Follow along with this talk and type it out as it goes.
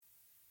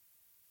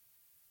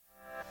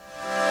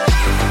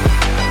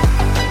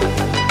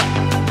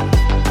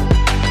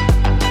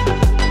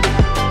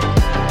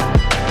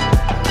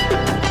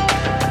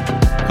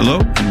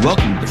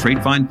Welcome to the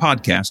Freight Find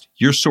Podcast,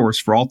 your source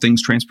for all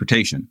things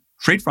transportation.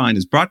 Freight Find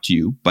is brought to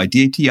you by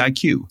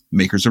DATIQ,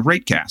 makers of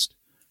RateCast.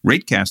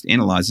 RateCast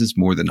analyzes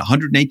more than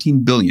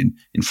 118 billion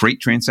in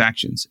freight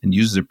transactions and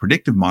uses a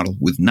predictive model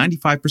with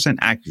 95%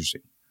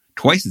 accuracy,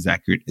 twice as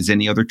accurate as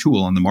any other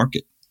tool on the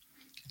market.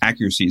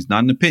 Accuracy is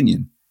not an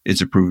opinion,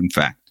 it's a proven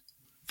fact.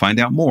 Find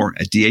out more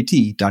at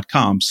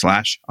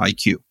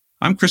DAT.com/IQ.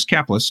 I'm Chris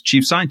Kaplis,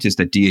 Chief Scientist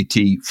at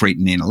DAT Freight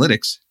and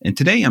Analytics, and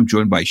today I'm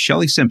joined by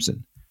Shelley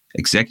Simpson,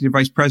 Executive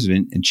Vice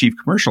President and Chief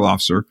Commercial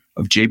Officer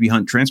of J.B.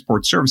 Hunt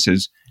Transport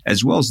Services,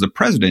 as well as the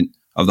President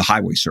of the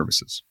Highway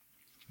Services.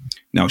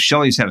 Now,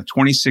 Shelley's had a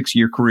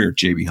 26-year career at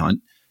J.B. Hunt.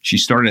 She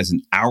started as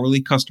an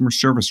hourly customer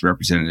service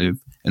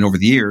representative and over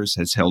the years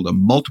has held a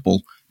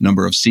multiple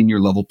number of senior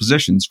level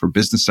positions for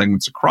business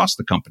segments across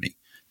the company.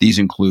 These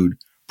include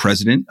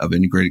President of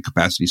Integrated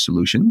Capacity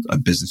Solutions, a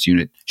business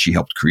unit she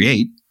helped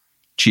create,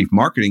 Chief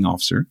Marketing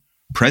Officer,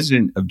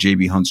 President of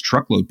J.B. Hunt's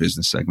Truckload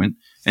business segment,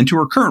 and to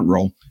her current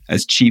role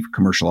as Chief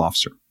Commercial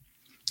Officer.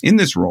 In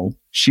this role,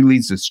 she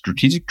leads the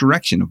strategic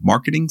direction of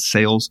marketing,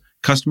 sales,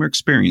 customer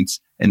experience,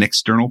 and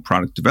external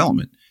product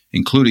development,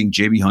 including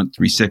J.B. Hunt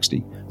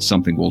 360,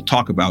 something we'll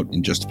talk about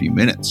in just a few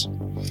minutes.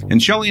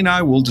 And Shelley and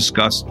I will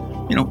discuss,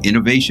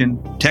 innovation,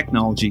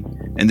 technology,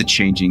 and the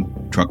changing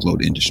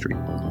truckload industry.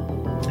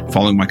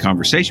 Following my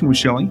conversation with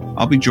Shelley,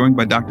 I'll be joined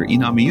by Dr.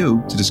 Ina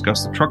Miu to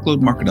discuss the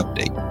truckload market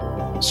update.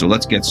 So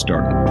let's get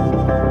started.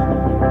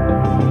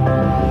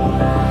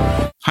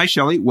 Hi,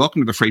 Shelley.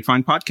 Welcome to the Freight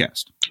Find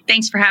Podcast.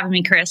 Thanks for having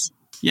me, Chris.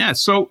 Yeah.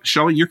 So,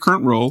 Shelley, your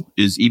current role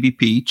is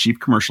EVP, Chief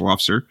Commercial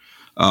Officer,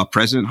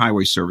 President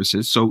Highway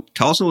Services. So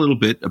tell us a little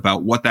bit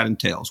about what that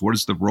entails. What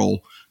is the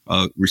role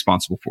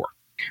responsible for?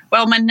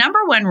 Well, my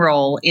number one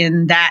role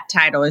in that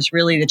title is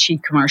really the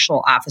Chief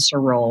Commercial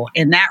Officer role.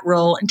 And that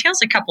role entails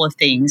a couple of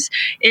things.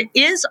 It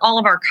is all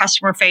of our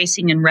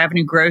customer-facing and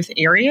revenue growth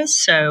areas.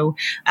 So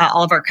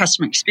all of our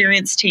customer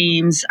experience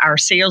teams, our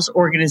sales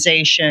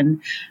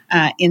organization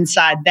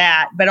inside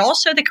that, but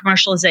also the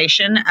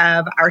commercialization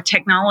of our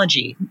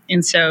technology.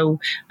 And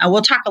so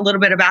we'll talk a little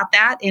bit about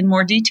that in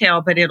more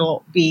detail, but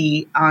it'll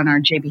be on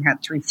our J.B.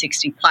 Hunt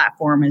 360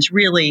 platform is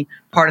really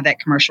part of that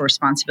commercial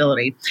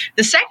responsibility.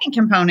 The second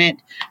component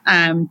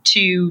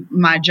to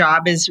my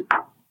job is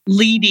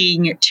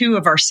leading two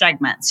of our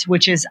segments,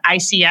 which is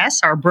ICS,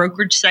 our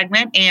brokerage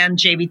segment, and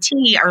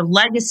JBT, our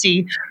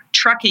legacy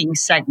trucking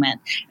segment.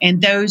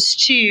 And those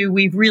two,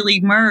 we've really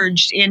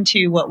merged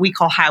into what we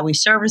call highway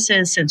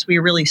services, since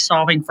we're really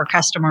solving for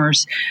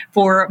customers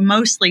for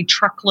mostly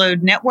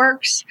truckload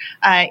networks.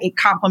 It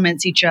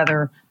complements each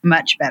other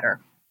much better.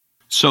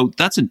 So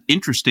that's an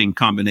interesting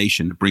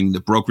combination to bring the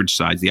brokerage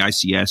side, the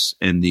ICS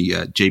and the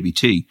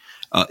JBT.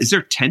 Is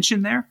there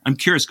tension there? I'm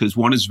curious because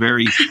one is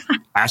very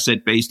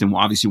asset-based and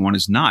obviously one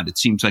is not. It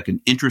seems like an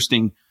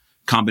interesting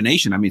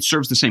combination. I mean, it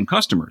serves the same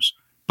customers,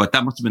 but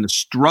that must have been a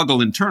struggle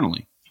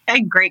internally.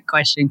 Great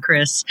question,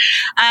 Chris.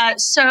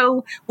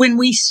 So when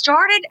we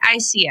started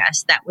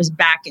ICS, that was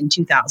back in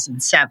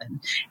 2007.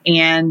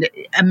 And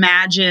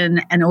imagine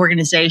an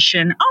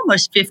organization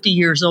almost 50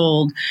 years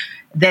old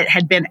that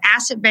had been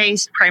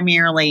asset-based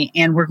primarily,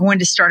 and we're going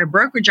to start a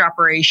brokerage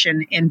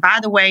operation. And by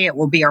the way, it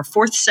will be our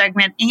fourth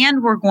segment,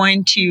 and we're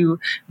going to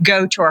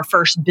go to our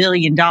first $1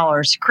 billion.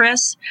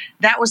 Chris,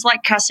 that was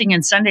like cussing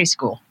in Sunday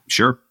school.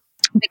 Sure.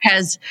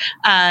 Because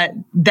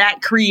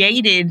that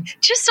created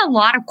just a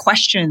lot of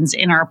questions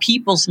in our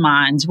people's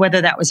minds, whether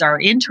that was our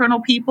internal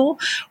people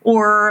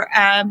or,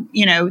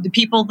 the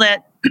people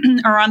that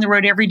are on the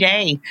road every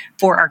day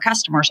for our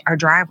customers, our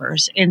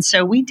drivers. And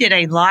so we did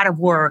a lot of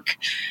work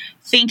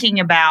thinking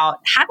about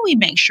how do we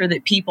make sure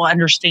that people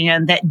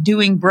understand that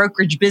doing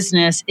brokerage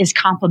business is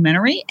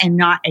complementary and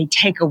not a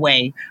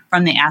takeaway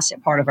from the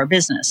asset part of our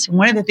business. And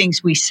one of the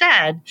things we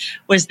said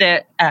was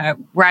that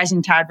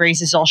rising tide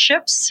raises all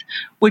ships,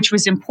 which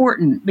was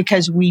important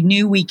because we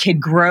knew we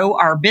could grow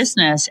our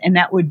business and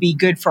that would be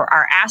good for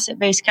our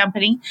asset-based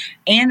company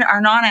and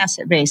our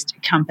non-asset-based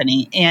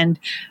company. And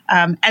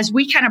as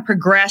we kind of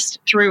progressed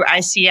through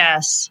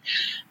ICS,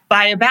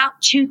 by about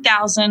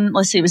 2000, it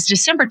was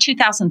December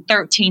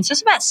 2013, so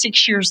it's about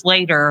 6 years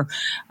later,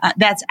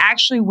 that's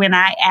actually when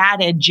I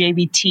added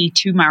JBT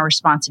to my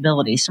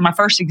responsibility. So my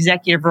first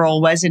executive role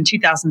was in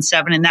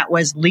 2007, and that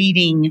was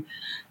leading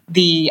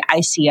the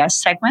ICS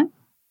segment.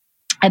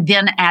 I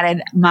then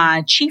added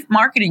my chief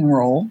marketing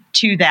role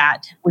to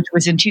that, which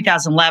was in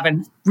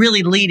 2011,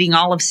 really leading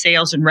all of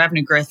sales and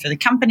revenue growth for the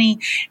company.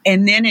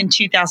 And then in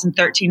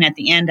 2013, at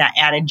the end, I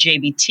added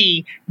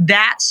JBT.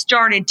 That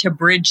started to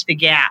bridge the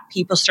gap.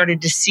 People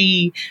started to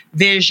see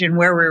vision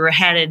where we were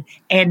headed.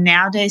 And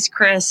nowadays,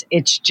 Chris,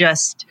 it's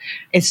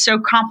so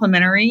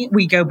complementary.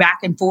 We go back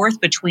and forth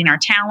between our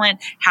talent,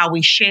 how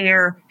we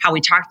share, how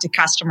we talk to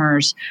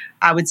customers.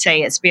 I would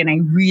say it's been a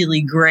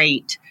really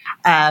great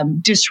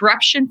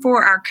disruption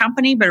for our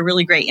company, but a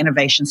really great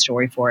innovation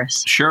story for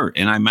us. Sure.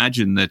 And I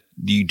imagine that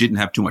you didn't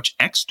have too much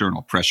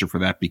external pressure for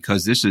that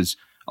because this is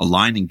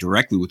aligning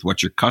directly with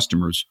what your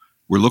customers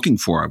were looking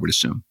for, I would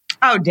assume.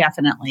 Oh,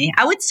 definitely.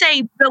 I would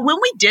say, but when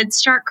we did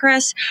start,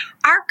 Chris,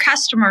 our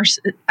customers,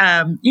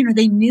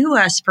 they knew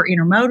us for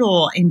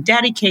intermodal and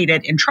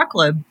dedicated and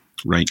truckload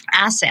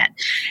asset.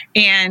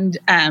 And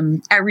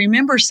I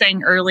remember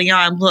saying early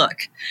on,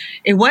 look,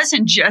 it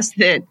wasn't just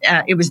that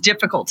it was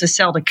difficult to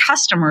sell to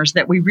customers,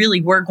 that we really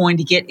were going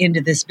to get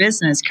into this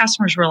business.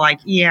 Customers were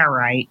like, yeah,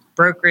 right.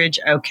 Brokerage.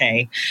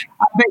 Okay.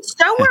 But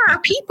so were our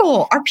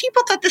people. Our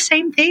people thought the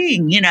same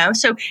thing,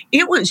 so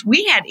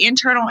we had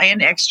internal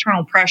and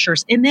external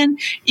pressures. And then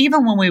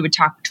even when we would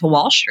talk to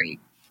Wall Street,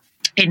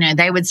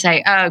 they would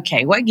say,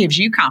 okay, what gives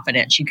you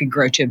confidence you could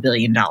grow to $1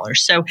 billion?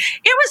 So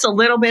it was a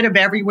little bit of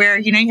everywhere.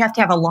 You have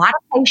to have a lot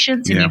of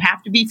patience and you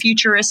have to be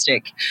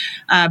futuristic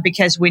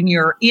because when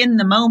you're in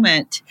the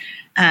moment,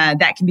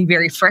 that can be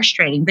very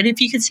frustrating. But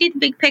if you can see the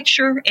big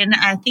picture, and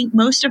I think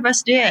most of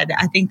us did,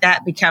 I think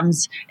that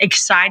becomes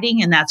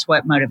exciting, and that's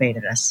what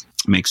motivated us.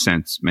 Makes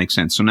sense.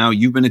 So now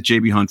you've been at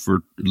J.B. Hunt for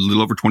a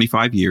little over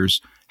 25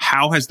 years.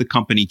 How has the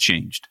company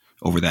changed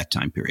over that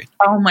time period?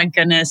 Oh, my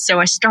goodness. So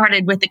I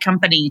started with the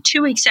company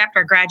 2 weeks after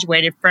I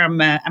graduated from,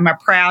 I'm a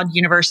proud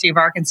University of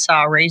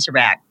Arkansas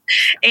Razorback,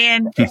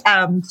 and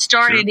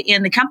started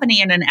in the company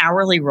in an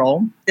hourly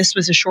role. This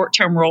was a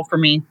short-term role for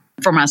me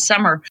for my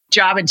summer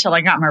job until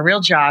I got my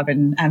real job,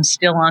 and I'm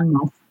still on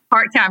my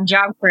part-time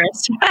job,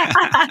 Chris.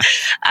 But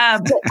I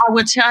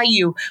will tell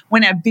you,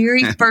 when I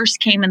very first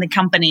came in the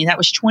company, that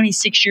was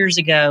 26 years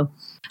ago,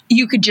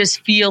 you could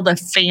just feel the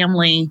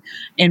family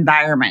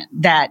environment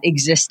that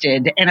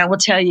existed. And I will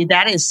tell you,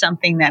 that is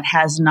something that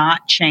has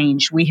not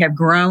changed. We have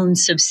grown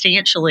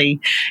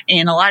substantially,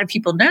 and a lot of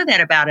people know that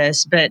about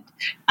us, but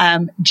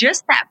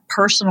just that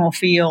personal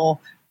feel,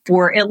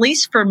 for at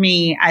least for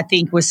me, I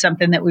think was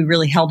something that we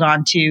really held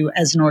on to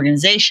as an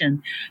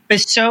organization. But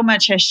so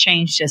much has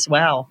changed as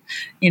well.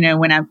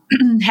 When I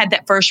had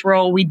that first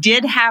role, we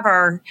did have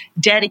our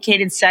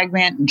dedicated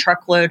segment and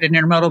truckload and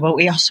intermodal, but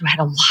we also had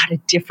a lot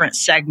of different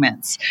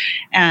segments.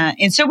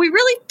 And so we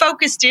really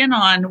focused in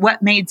on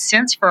what made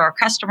sense for our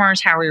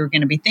customers, how we were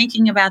going to be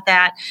thinking about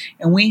that.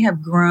 And we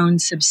have grown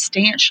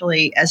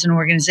substantially as an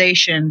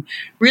organization.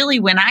 Really,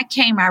 when I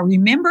came, I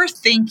remember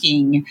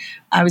thinking,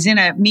 I was in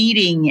a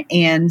meeting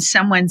and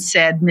someone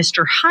said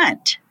Mr.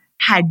 Hunt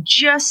had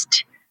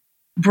just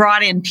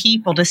brought in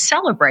people to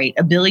celebrate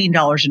 $1 billion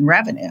in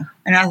revenue.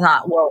 And I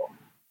thought, well,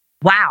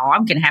 wow,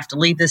 I'm going to have to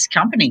leave this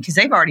company because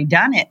they've already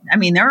done it. I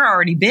mean, they're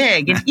already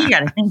big. And you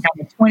got to think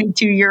I'm a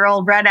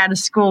 22-year-old right out of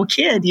school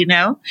kid,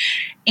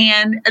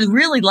 and I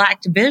really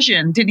lacked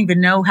vision, didn't even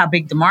know how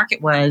big the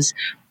market was.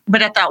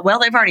 But I thought, well,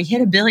 they've already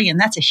hit $1 billion.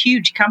 That's a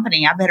huge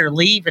company. I better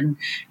leave and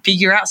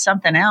figure out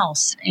something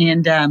else.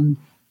 And,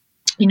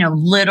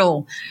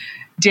 little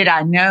did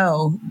I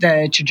know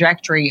the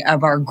trajectory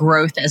of our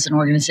growth as an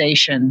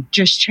organization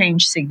just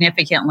changed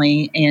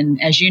significantly. And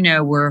as you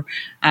know, we're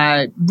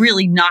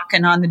really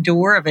knocking on the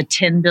door of a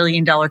 $10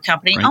 billion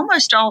company,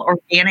 almost all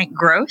organic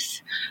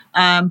growth.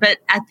 But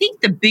I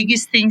think the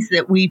biggest things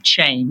that we've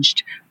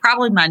changed,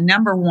 probably my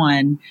number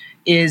one,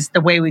 is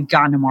the way we've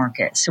gone to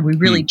market. So we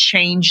really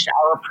changed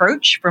our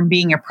approach from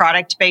being a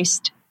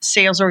product-based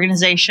sales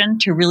organization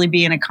to really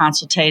being a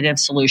consultative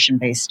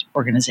solution-based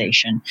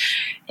organization.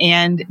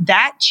 And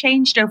that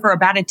changed over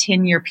about a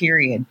 10-year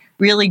period,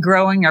 really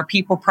growing our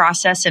people,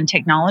 process, and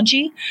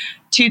technology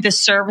to the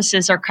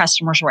services our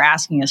customers were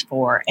asking us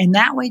for. And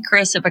that way,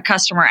 Chris, if a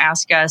customer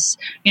asked us,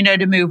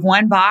 to move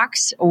one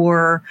box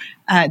or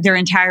their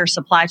entire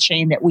supply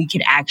chain, that we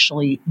could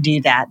actually do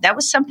that. That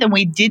was something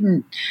we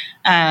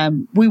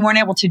weren't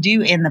able to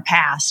do in the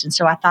past. And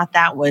so I thought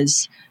that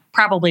was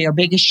probably our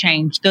biggest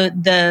change.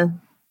 The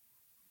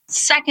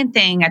second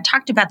thing, I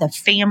talked about the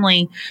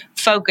family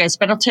focus,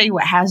 but I'll tell you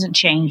what hasn't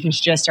changed is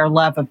just our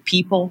love of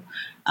people,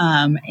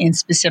 and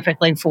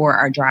specifically for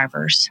our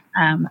drivers.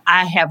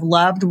 I have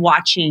loved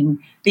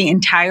watching the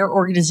entire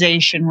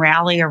organization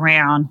rally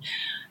around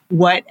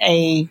what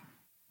a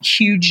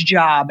huge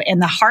job,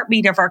 and the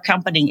heartbeat of our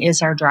company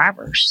is our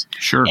drivers.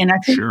 Sure. And I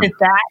think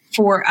that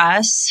for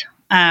us,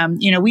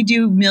 we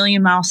do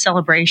Million Mile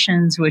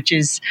Celebrations, which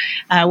is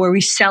where we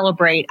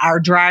celebrate our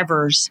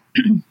drivers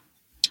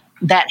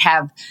that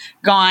have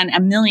gone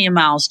 1 million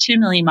miles, 2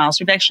 million miles.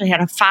 We've actually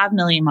had a 5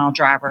 million mile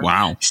driver.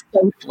 Wow.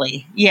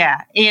 Safely.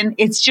 Yeah. And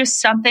it's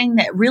just something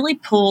that really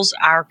pulls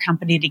our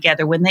company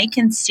together. When they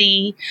can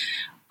see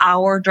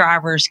our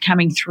drivers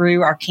coming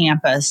through our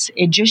campus,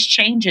 it just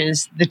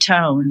changes the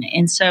tone.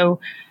 And so,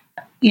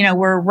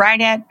 we're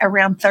right at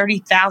around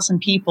 30,000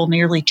 people.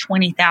 Nearly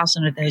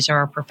 20,000 of those are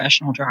our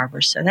professional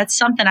drivers. So that's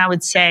something I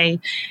would say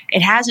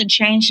it hasn't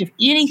changed. If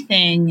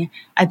anything,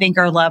 I think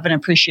our love and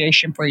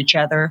appreciation for each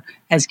other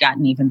has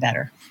gotten even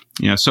better.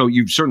 Yeah. So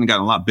you've certainly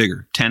gotten a lot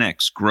bigger,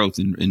 10x growth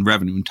in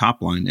revenue and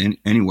top line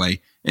anyway,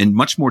 and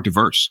much more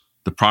diverse,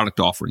 the product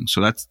offering.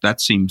 So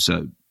that seems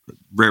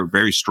very,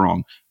 very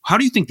strong. How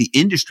do you think the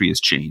industry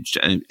has changed?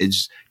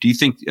 Do you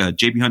think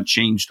J.B. Hunt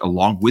changed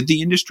along with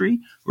the industry,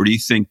 or do you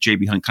think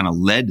J.B. Hunt kind of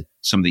led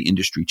some of the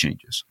industry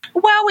changes?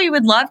 Well, we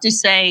would love to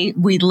say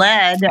we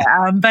led,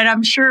 but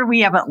I'm sure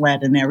we haven't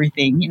led in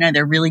everything.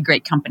 There are really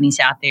great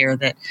companies out there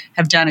that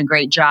have done a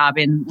great job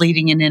in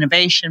leading in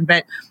innovation.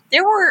 But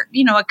there were,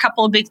 a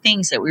couple of big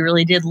things that we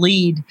really did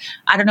lead.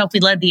 I don't know if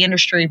we led the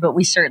industry, but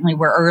we certainly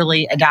were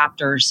early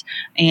adopters,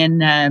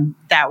 and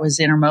that was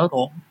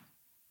intermodal.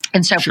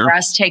 And so for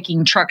us,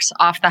 taking trucks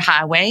off the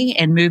highway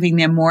and moving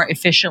them more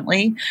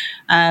efficiently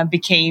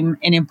became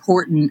an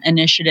important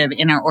initiative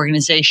in our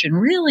organization,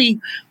 really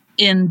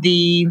in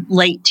the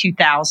late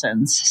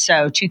 2000s.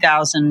 So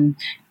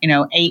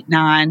 2008,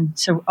 9.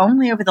 So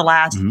only over the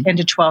last 10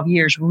 to 12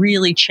 years,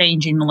 really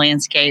changing the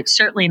landscape.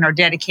 Certainly in our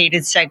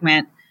dedicated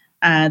segment,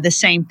 the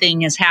same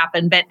thing has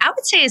happened. But I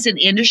would say as an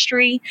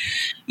industry,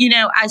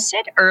 I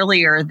said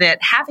earlier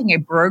that having a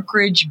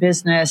brokerage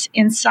business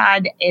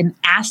inside an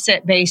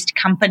asset-based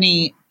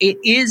company, it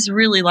is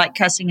really like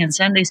cussing in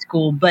Sunday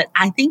school, but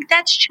I think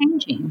that's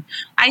changing.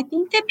 I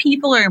think that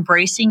people are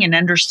embracing and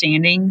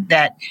understanding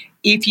that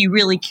if you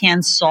really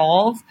can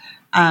solve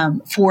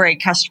for a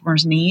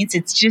customer's needs,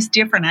 it's just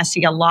different. I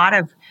see a lot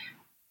of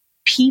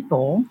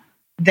people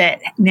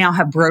that now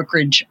have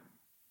brokerage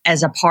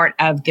as a part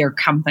of their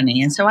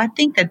company. And so I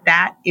think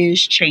that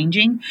is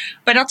changing.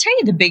 But I'll tell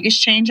you, the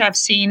biggest change I've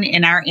seen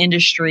in our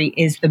industry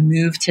is the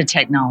move to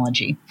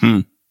technology.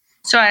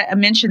 So I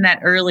mentioned that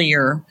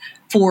earlier.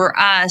 For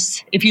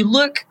us, if you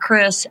look,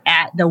 Chris,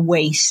 at the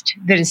waste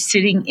that is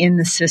sitting in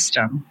the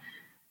system,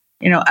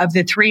 of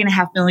the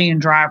 3.5 million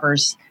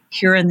drivers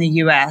here in the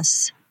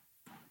U.S.,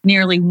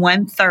 nearly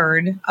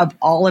 1/3 of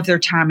all of their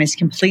time is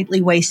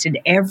completely wasted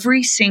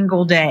every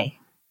single day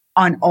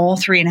on all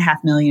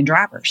 3.5 million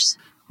drivers.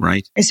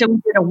 Right. And so we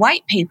did a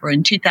white paper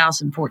in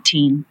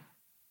 2014.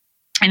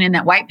 And in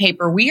that white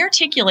paper, we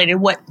articulated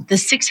what the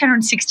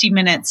 660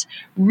 minutes,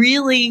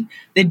 really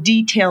the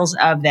details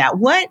of that.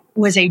 What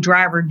was a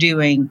driver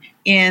doing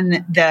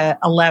in the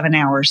 11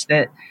 hours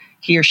that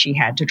he or she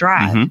had to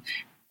drive?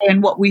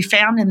 And what we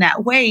found in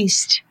that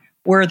waste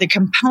were the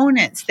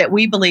components that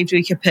we believed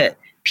we could put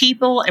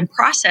people and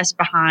process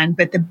behind.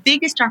 But the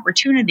biggest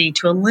opportunity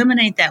to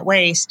eliminate that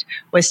waste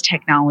was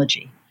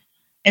technology.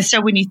 And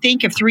so when you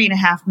think of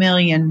 3.5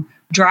 million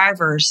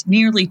drivers,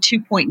 nearly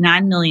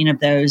 2.9 million of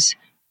those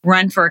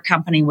run for a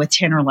company with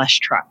 10 or less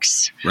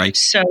trucks. Right.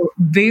 So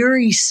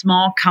very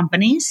small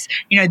companies,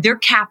 their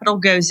capital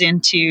goes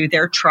into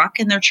their truck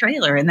and their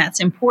trailer, and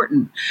that's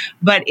important.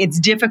 But it's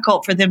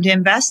difficult for them to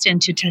invest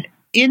into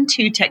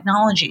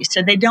technology.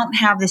 So they don't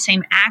have the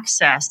same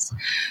access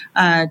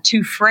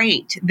to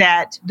freight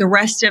that the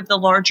rest of the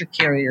larger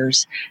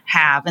carriers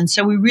have. And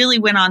so we really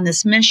went on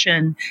this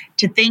mission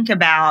to think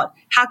about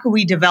how could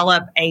we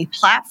develop a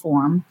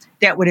platform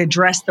that would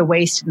address the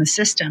waste in the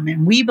system.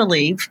 And we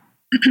believe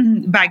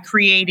by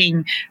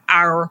creating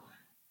our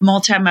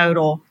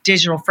multimodal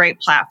digital freight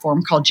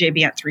platform called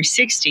J.B. Hunt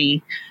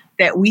 360,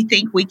 that we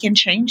think we can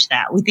change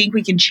that. We think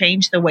we can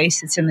change the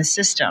waste that's in the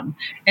system.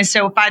 And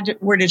so if I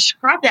were to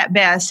describe that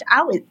best,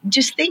 I would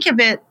just think of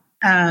it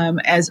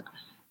as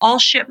all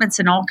shipments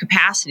and all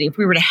capacity. If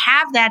we were to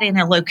have that in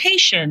a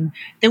location,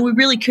 then we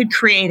really could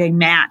create a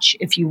match,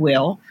 if you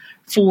will,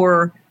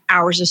 for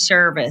hours of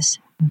service,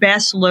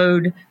 best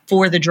load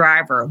for the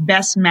driver,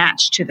 best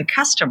match to the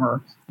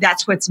customer.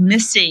 That's what's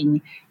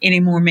missing in a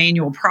more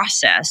manual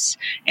process.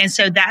 And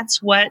so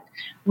that's what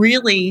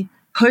really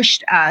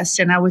pushed us,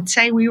 and I would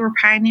say we were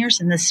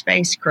pioneers in this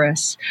space,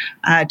 Chris,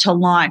 to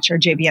launch our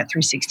J.B. Hunt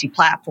 360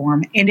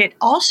 platform. And it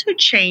also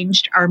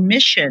changed our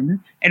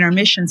mission and our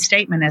mission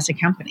statement as a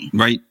company.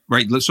 Right.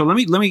 So let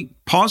me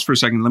pause for a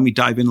second. Let me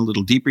dive in a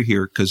little deeper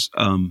here, because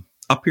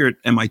up here at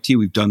MIT,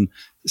 we've done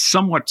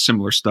somewhat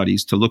similar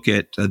studies to look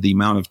at the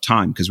amount of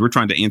time, because we're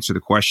trying to answer the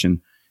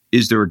question,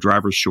 is there a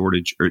driver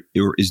shortage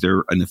or is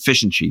there an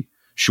efficiency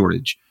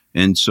shortage?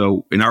 And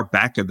so in our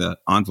back of the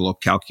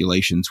envelope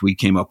calculations, we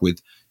came up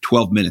with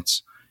 12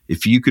 minutes.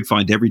 If you could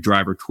find every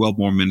driver 12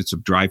 more minutes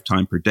of drive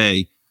time per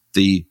day,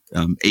 the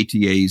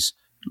ATA's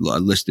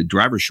listed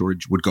driver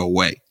shortage would go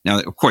away.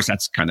 Now, of course,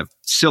 that's kind of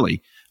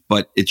silly,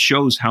 but it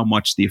shows how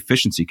much the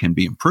efficiency can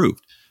be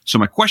improved. So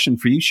my question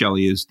for you,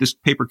 Shelley, is this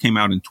paper came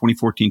out in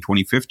 2014,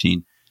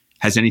 2015.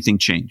 Has anything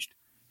changed?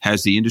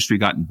 Has the industry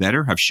gotten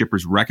better? Have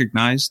shippers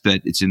recognized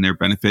that it's in their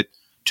benefit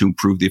to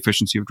improve the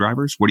efficiency of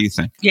drivers? What do you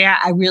think? Yeah,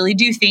 I really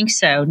do think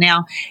so.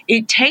 Now,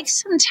 it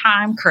takes some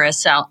time,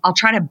 Chris. I'll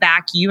try to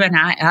back you and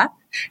I up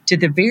to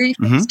the very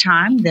first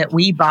time that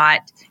we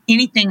bought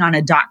anything on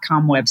a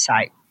 .com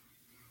website.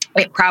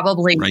 It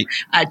probably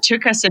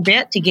took us a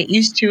bit to get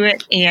used to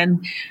it,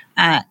 and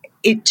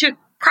it took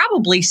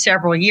probably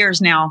several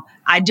years. Now,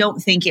 I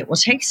don't think it will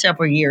take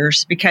several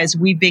years because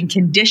we've been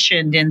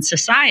conditioned in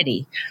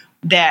society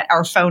that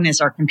our phone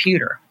is our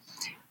computer.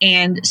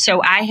 And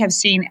so I have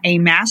seen a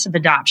massive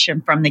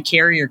adoption from the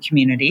carrier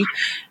community.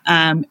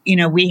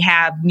 We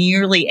have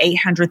nearly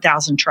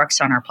 800,000 trucks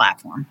on our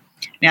platform.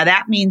 Now,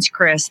 that means,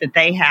 Chris, that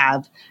they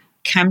have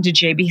come to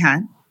J.B.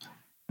 Hunt.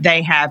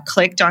 they have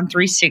clicked on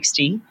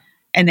 360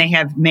 and they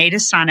have made a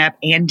sign up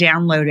and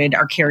downloaded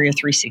our Carrier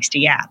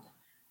 360 app.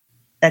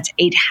 That's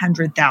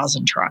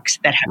 800,000 trucks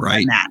that have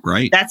done that.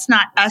 Right. That's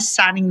not us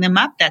signing them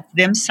up. That's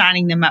them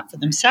signing them up for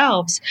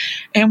themselves.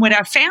 And what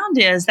I found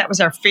is that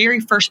was our very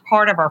first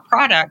part of our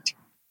product,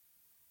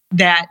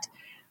 that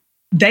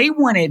they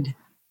wanted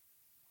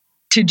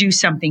to do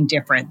something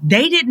different.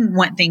 They didn't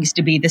want things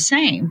to be the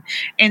same.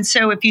 And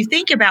so if you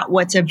think about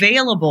what's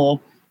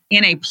available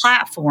in a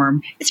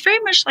platform, it's very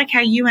much like how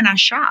you and I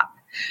shop.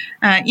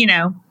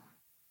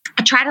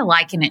 I try to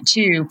liken it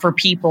too for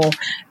people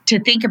to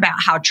think about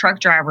how truck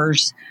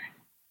drivers,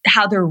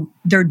 how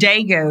their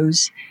day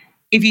goes.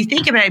 If you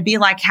think about it, it'd be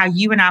like how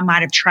you and I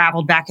might have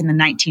traveled back in the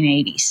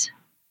 1980s.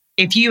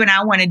 If you and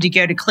I wanted to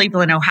go to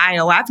Cleveland,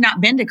 Ohio, I've not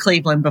been to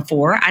Cleveland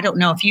before. I don't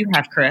know if you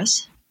have,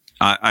 Chris.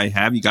 I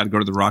have. You got to go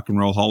to the Rock and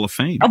Roll Hall of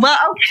Fame. Well,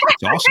 okay.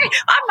 It's awesome.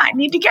 I might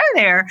need to go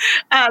there.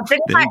 But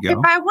if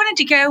I wanted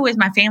to go with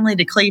my family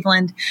to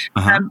Cleveland,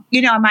 I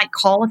might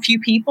call a few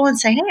people and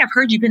say, hey, I've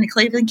heard you've been to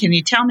Cleveland. Can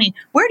you tell me,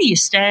 where do you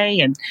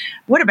stay? And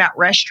what about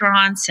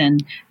restaurants?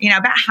 And,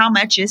 about how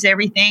much is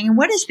everything? And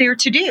what is there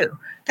to do?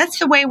 That's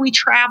the way we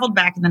traveled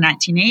back in the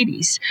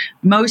 1980s.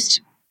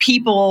 Most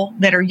people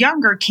that are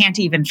younger can't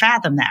even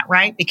fathom that,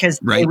 right? Because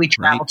the way we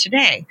travel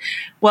today.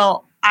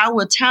 Well, I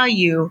will tell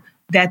you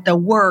that the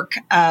work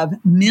of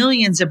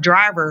millions of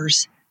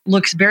drivers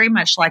looks very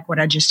much like what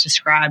I just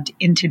described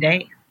in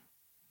today.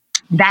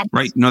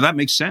 Right. No, that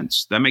makes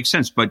sense.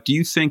 But do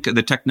you think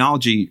the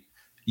technology,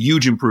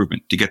 huge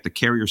improvement to get the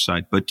carrier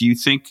side, but do you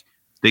think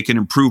they can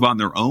improve on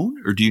their own,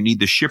 or do you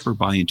need the shipper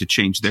buy-in to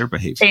change their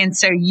behavior? And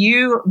so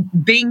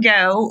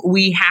bingo,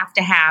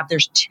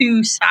 there's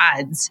two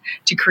sides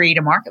to create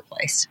a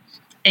marketplace.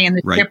 And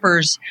the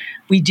shippers,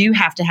 we do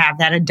have to have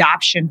that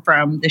adoption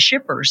from the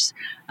shippers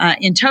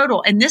in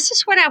total. And this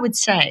is what I would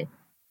say.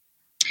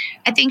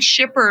 I think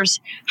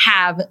shippers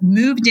have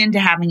moved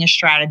into having a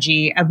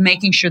strategy of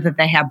making sure that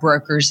they have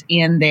brokers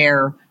in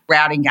their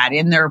routing guide,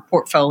 in their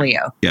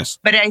portfolio. Yes.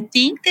 But I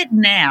think that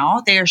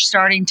now they're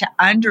starting to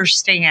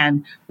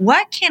understand,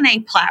 what can a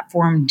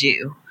platform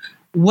do?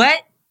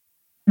 What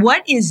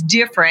is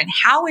different?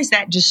 How is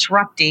that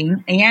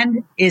disrupting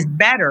and is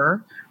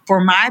better for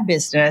my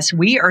business?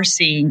 We are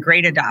seeing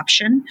great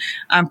adoption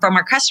from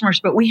our customers,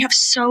 but we have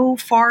so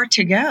far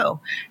to go.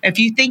 If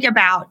you think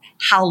about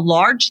how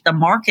large the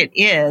market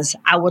is,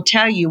 I will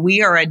tell you,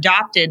 we are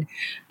adopted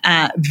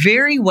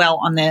very well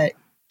on the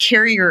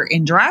carrier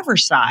and driver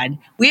side.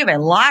 We have a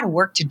lot of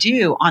work to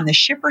do on the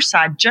shipper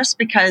side, just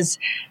because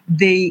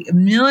the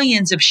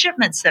millions of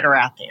shipments that are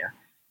out there.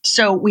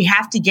 So we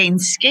have to gain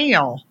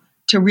scale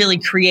to really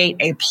create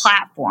a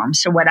platform.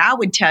 So what I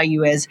would tell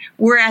you is,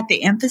 we're at the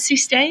infancy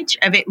stage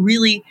of it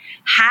really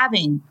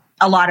having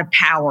a lot of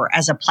power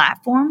as a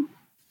platform.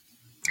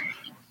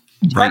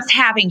 Just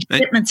having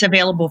shipments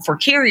available for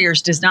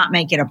carriers does not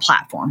make it a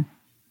platform.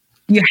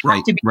 You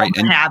have to be able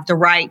to have the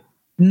right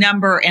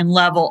number and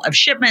level of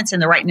shipments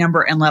and the right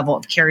number and level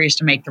of carriers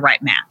to make the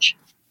right match.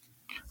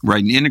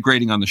 Right. And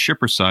integrating on the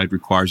shipper side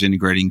requires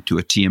integrating to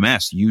a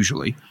TMS,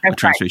 usually a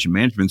transportation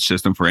management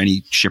system for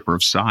any shipper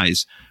of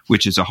size,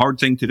 which is a hard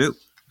thing to do,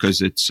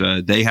 because it's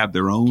they have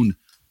their own,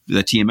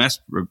 the TMS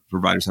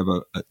providers have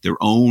their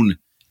own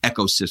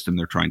ecosystem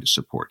they're trying to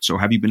support. So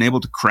have you been able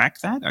to crack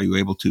that? Are you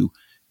able to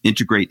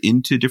integrate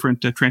into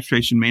different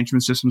transportation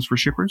management systems for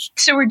shippers?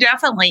 So we're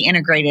definitely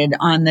integrated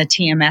on the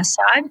TMS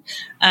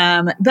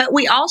side. But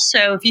we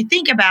also, if you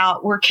think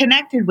about, we're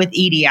connected with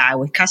EDI,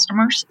 with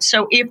customers.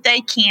 So if they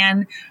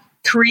can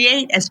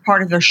create as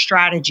part of their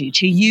strategy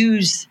to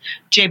use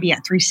JB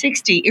Hunt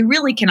 360, it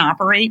really can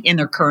operate in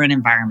their current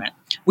environment.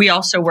 We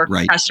also work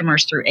with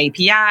customers through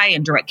API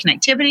and direct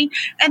connectivity.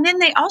 And then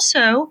they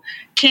also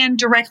can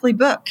directly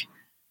book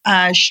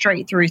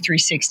straight through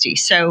 360.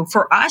 So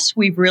for us,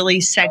 we've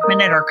really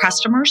segmented our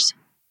customers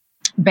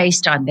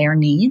based on their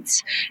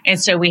needs. And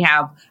so we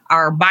have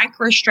our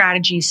micro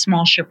strategy,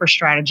 small shipper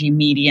strategy,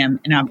 medium,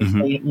 and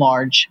obviously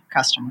large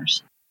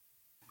customers.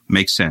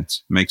 Makes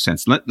sense.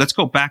 Let's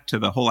go back to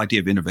the whole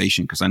idea of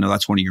innovation, because I know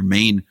that's one of your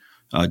main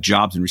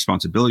jobs and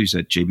responsibilities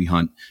at JB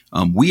Hunt.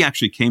 We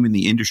actually came in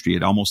the industry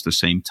at almost the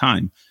same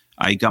time.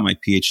 I got my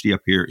PhD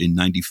up here in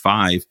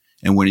 95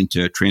 and went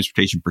into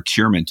transportation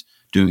procurement,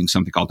 doing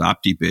something called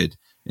OptiBid.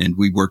 And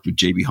we worked with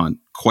JB Hunt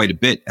quite a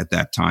bit at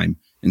that time.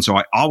 And so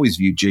I always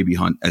viewed JB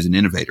Hunt as an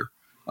innovator.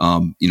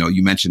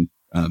 You mentioned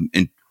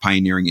in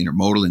pioneering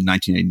intermodal in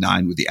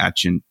 1989 with the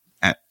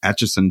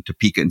Atchison,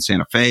 Topeka, and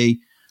Santa Fe.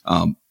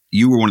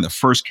 You were one of the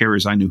first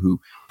carriers I knew who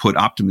put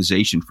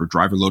optimization for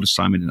driver load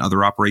assignment and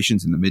other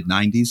operations in the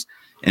mid-90s.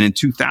 And in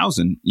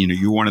 2000,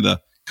 you were one of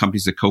the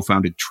companies that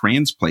co-founded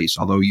Transplace,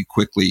 although you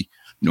quickly,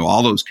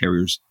 all those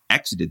carriers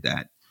exited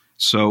that.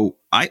 So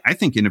I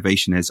think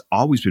innovation has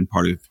always been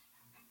part of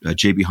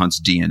JB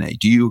Hunt's DNA.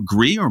 Do you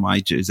agree, or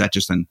is that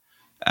just an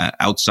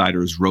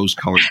outsider's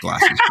rose-colored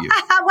glasses view?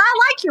 Well,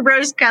 I like your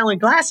rose-colored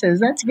glasses.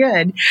 That's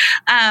good.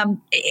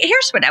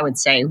 Here's what I would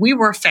say. We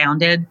were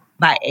founded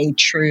by a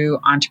true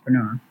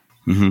entrepreneur.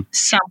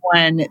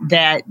 someone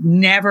that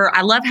never,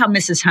 I love how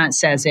Mrs. Hunt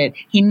says it,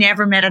 he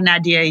never met an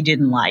idea he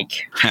didn't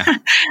like.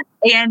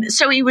 And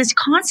so he was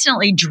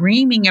constantly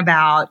dreaming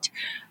about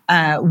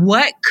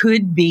what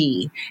could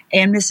be.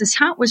 And Mrs.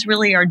 Hunt was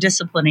really our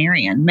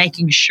disciplinarian,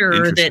 making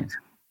sure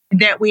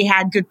that we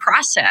had good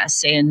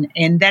process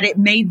and that it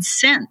made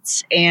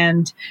sense.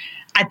 And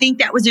I think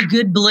that was a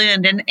good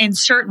blend. And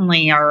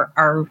certainly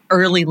our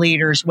early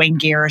leaders, Wayne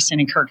Garrison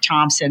and Kirk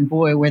Thompson,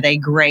 boy, were they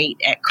great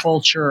at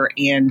culture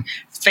and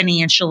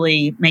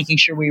financially making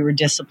sure we were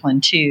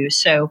disciplined too.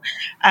 So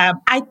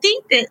I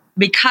think that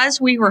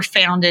because we were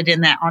founded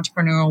in that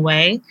entrepreneurial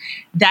way,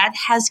 that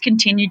has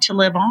continued to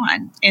live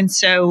on. And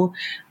so,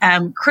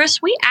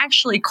 Chris, we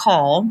actually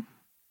call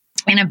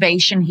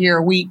innovation here.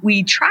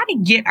 We try to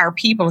get our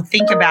people to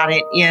think about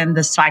it in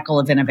the cycle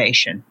of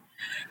innovation.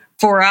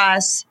 For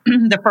us,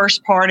 the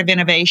first part of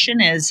innovation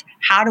is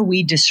how do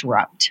we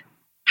disrupt?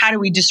 How do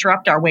we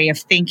disrupt our way of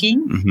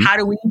thinking? How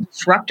do we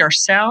disrupt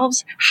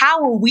ourselves?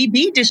 How will we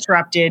be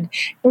disrupted?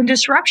 And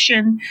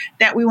disruption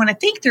that we want to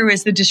think through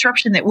is the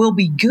disruption that will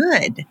be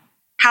good,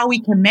 how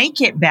we can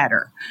make it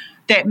better,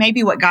 that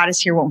maybe what got us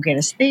here won't get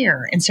us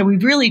there. And so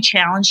we've really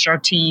challenged our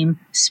team,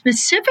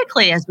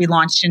 specifically as we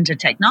launched into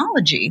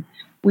technology.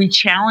 We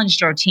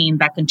challenged our team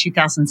back in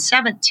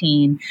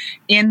 2017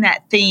 in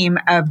that theme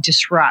of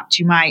disrupt.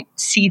 You might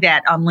see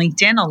that on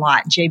LinkedIn a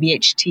lot,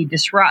 JBHT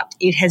Disrupt.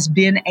 It has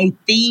been a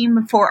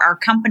theme for our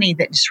company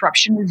that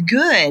disruption is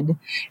good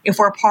if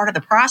we're a part of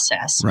the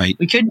process. Right.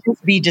 We couldn't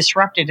just be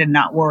disrupted and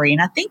not worry.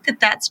 And I think that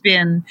that's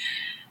been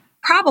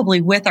probably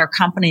with our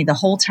company the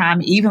whole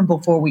time, even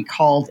before we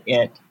called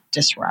it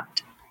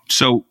Disrupt.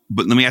 So,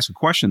 but let me ask a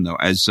question though.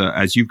 As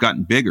you've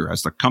gotten bigger,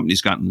 as the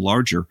company's gotten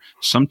larger,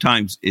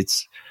 sometimes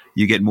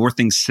you get more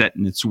things set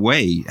in its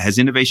way. Has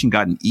innovation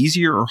gotten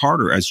easier or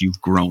harder as you've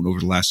grown over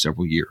the last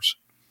several years?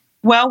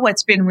 Well,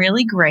 what's been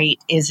really great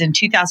is in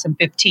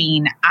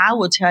 2015, I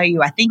will tell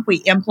you, I think we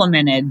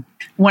implemented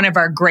one of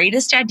our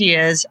greatest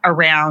ideas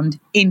around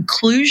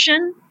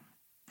inclusion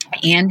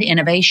and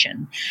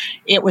innovation.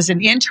 It was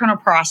an internal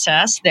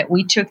process that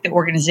we took the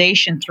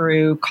organization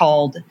through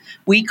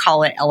we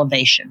call it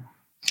elevation.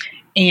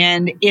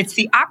 And it's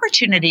the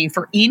opportunity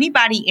for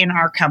anybody in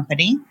our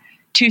company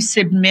to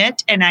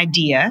submit an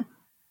idea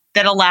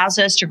that allows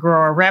us to grow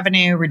our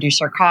revenue,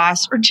 reduce our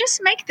costs, or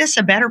just make this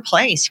a better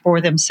place for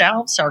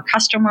themselves, our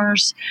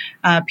customers,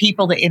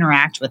 people that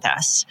interact with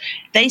us.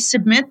 They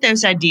submit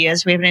those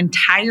ideas. We have an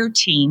entire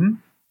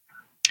team.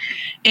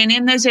 And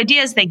in those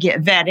ideas, they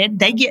get vetted.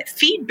 They get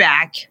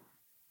feedback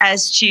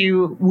as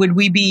to would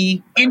we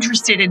be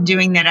interested in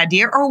doing that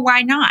idea or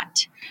why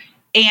not?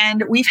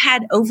 And we've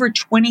had over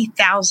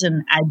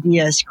 20,000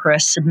 ideas,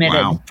 Chris,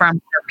 submitted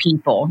from our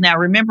people. Now,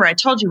 remember, I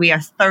told you we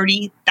have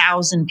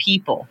 30,000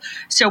 people.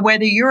 So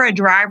whether you're a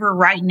driver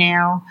right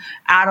now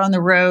out on the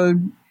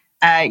road,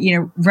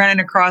 running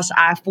across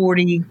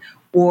I-40,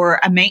 or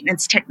a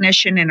maintenance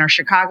technician in our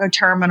Chicago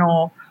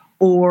terminal,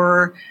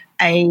 or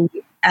a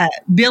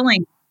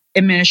billing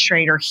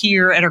administrator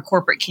here at our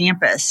corporate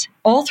campus,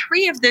 all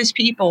three of those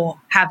people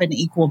have an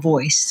equal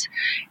voice.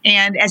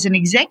 And as an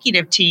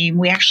executive team,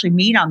 we actually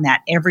meet on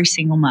that every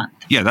single month.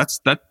 Yeah, that's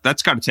got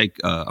to take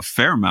a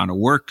fair amount of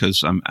work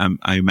because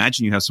I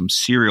imagine you have some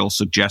serial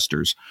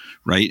suggesters,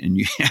 right? And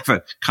you have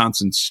a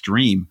constant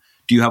stream.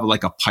 Do you have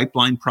like a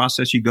pipeline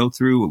process you go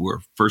through where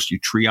first you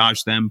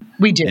triage them?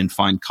 We do. And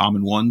find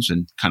common ones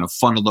and kind of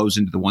funnel those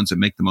into the ones that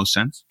make the most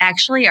sense?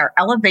 Actually, our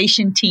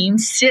elevation team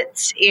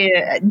sits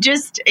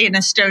just in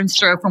a stone's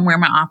throw from where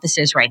my office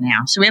is right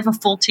now. So we have a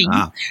full team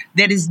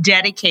that is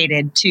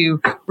dedicated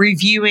to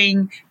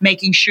reviewing,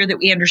 making sure that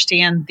we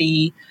understand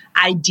the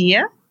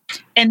idea,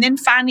 and then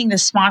finding the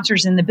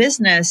sponsors in the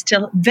business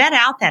to vet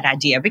out that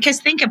idea. Because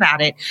think about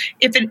it,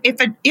 if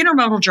an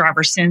intermodal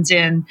driver sends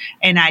in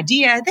an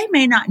idea, they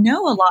may not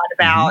know a lot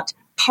about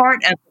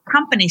part of the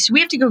company. So we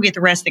have to go get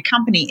the rest of the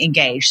company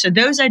engaged. So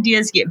those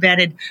ideas get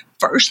vetted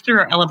first through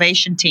our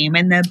elevation team.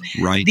 And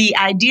the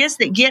ideas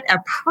that get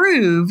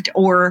approved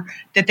or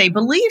that they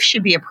believe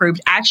should be approved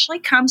actually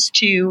comes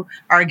to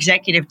our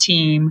executive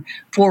team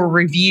for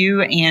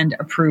review and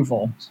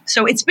approval.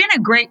 So it's been a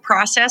great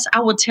process.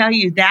 I will tell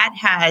you that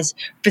has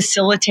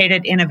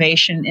facilitated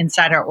innovation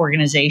inside our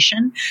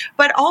organization,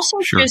 but also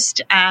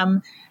just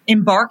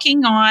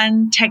embarking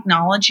on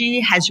technology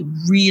has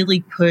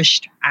really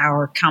pushed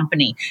our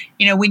company.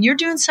 You know, when you're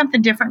doing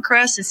something different,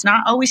 Chris, it's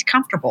not always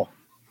comfortable.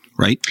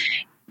 Right.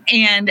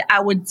 And I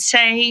would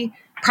say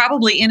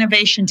probably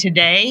innovation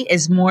today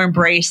is more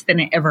embraced than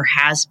it ever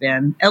has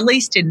been, at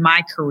least in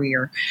my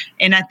career.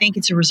 And I think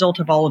it's a result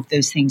of all of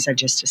those things I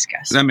just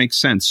discussed. That makes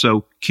sense.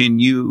 So can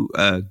you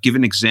give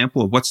an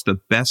example of what's the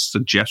best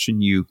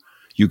suggestion you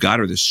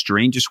got or the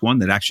strangest one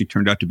that actually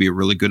turned out to be a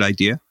really good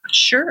idea?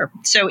 Sure.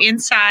 So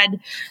inside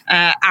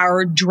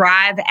our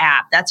Drive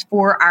app, that's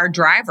for our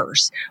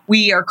drivers.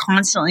 We are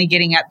constantly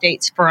getting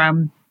updates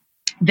from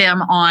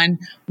them on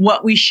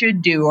what we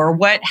should do or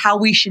how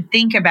we should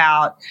think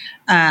about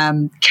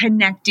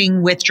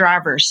connecting with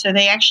drivers. So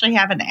they actually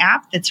have an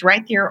app that's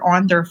right there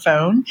on their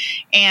phone.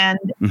 And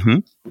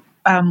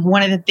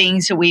one of the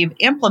things that we've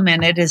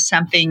implemented is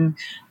something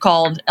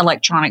called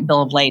electronic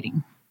bill of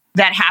lading.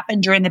 That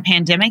happened during the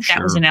pandemic.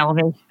 That was an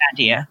elevation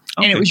idea.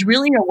 Okay. And it was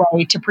really a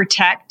way to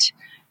protect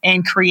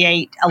and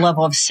create a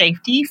level of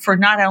safety for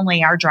not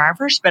only our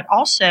drivers, but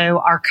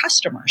also our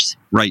customers.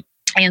 Right.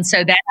 And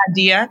so that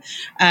idea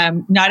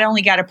not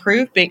only got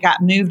approved, but it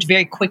got moved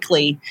very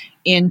quickly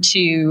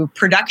into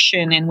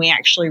production. And we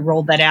actually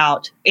rolled that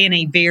out in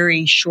a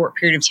very short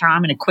period of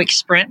time, in a quick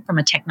sprint from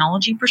a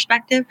technology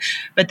perspective.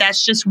 But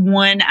that's just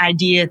one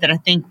idea that I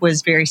think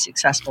was very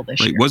successful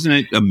this year. Wasn't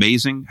it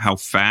amazing how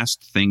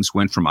fast things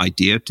went from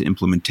idea to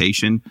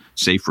implementation,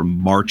 say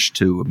from March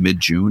to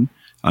mid-June?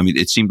 I mean,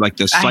 it seemed like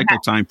the cycle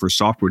time for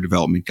software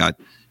development got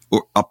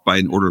up by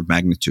an order of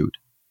magnitude.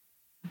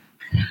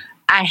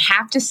 I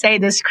have to say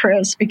this,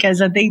 Chris,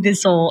 because I think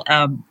this will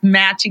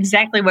match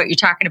exactly what you're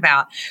talking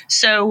about.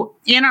 So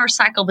in our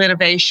cycle of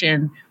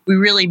innovation, we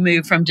really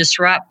move from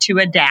disrupt to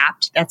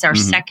adapt. That's our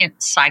second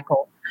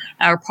cycle,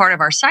 or part of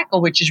our cycle,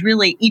 which is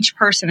really each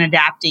person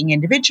adapting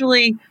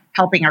individually,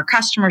 helping our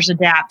customers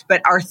adapt.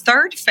 But our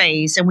third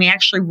phase, and we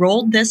actually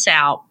rolled this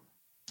out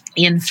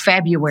in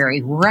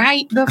February,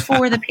 right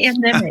before the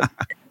pandemic.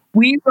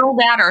 We rolled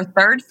out our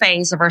third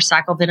phase of our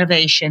cycle of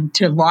innovation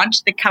to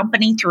launch the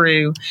company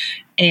through,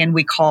 and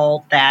we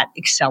call that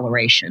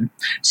acceleration.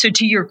 So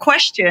to your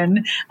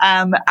question,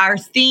 our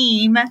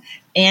theme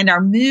and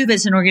our move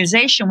as an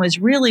organization was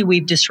really,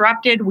 we've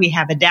disrupted, we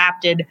have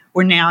adapted,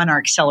 we're now in our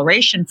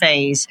acceleration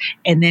phase,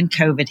 and then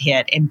COVID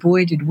hit. And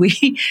boy, did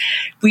we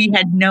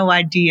had no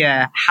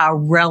idea how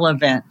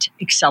relevant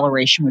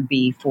acceleration would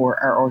be for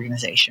our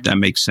organization. That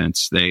makes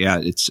sense.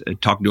 It's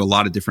talking to a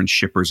lot of different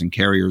shippers and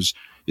carriers.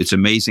 It's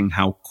amazing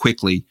how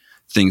quickly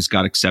things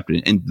got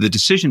accepted. And the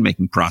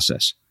decision-making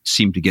process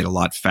seemed to get a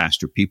lot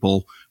faster.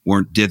 People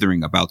weren't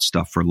dithering about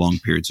stuff for long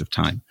periods of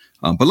time.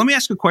 But let me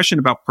ask a question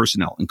about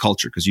personnel and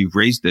culture, because you've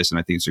raised this, and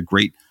I think it's a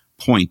great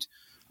point.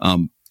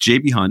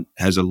 J.B. Hunt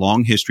has a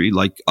long history,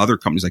 like other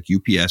companies like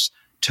UPS,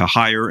 to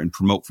hire and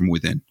promote from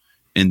within.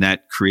 And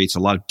that creates a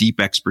lot of deep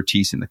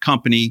expertise in the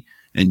company,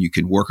 and you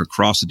can work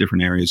across the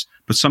different areas.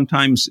 But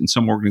sometimes in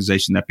some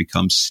organization that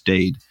becomes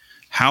staid.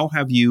 How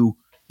have you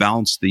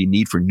balance the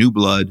need for new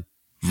blood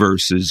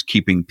versus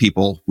keeping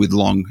people with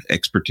long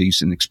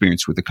expertise and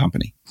experience with the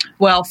company?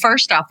 Well,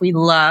 first off, we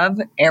love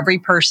every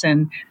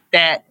person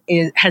that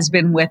has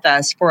been with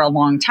us for a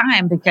long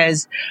time,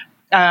 because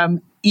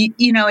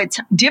it's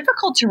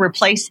difficult to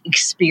replace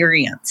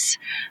experience.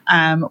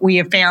 We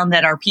have found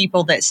that our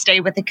people that stay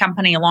with the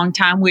company a long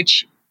time,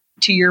 which,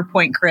 to your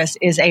point, Chris,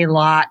 is a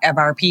lot of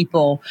our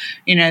people,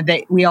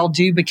 that we all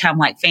do become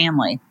like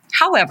family.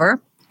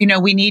 However,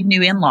 we need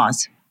new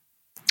in-laws.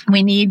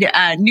 We need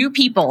new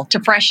people to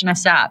freshen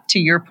us up, to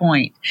your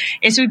point.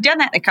 And so we've done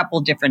that in a couple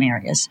of different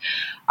areas.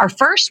 Our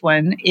first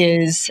one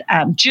is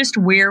just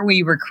where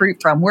we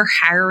recruit from. We're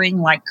hiring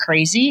like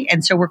crazy.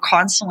 And so we're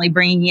constantly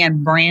bringing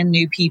in brand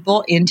new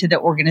people into the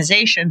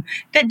organization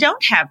that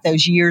don't have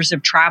those years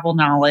of travel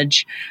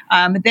knowledge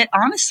that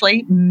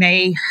honestly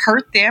may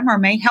hurt them or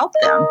may help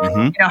them.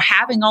 Mm-hmm.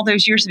 Having all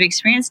those years of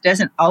experience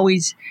doesn't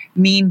always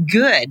mean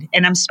good.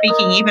 And I'm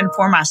speaking even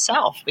for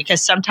myself,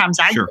 because sometimes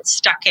I get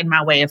stuck in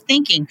my way of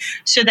thinking.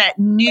 So that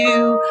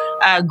new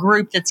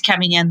group that's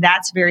coming in,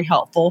 that's very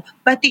helpful.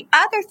 But the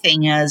other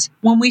thing is,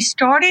 when we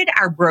started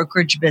our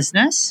brokerage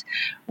business,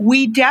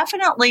 we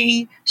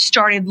definitely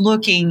started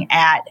looking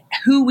at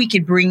who we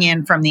could bring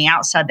in from the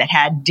outside that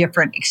had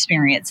different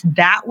experience.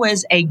 That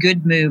was a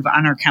good move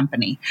on our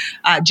company.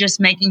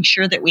 Just making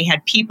sure that we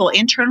had people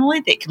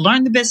internally that could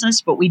learn the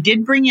business, but we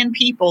did bring in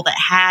people that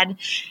had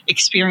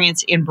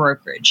experience in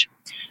brokerage.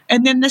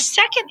 And then the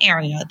second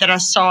area that I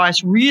saw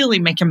us really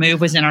make a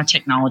move was in our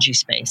technology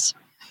space.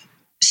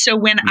 So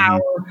when our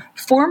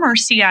former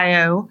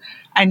CIO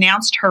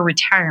announced her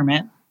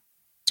retirement,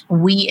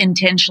 we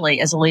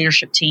intentionally, as a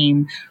leadership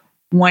team,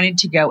 wanted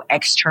to go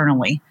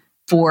externally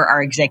for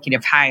our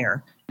executive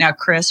hire. Now,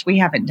 Chris, we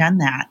haven't done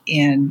that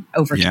in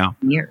over 20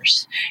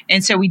 years.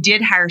 And so we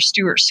did hire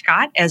Stuart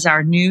Scott as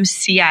our new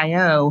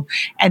CIO.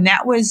 And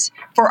that was,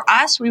 for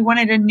us, we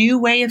wanted a new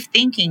way of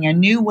thinking, a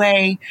new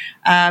way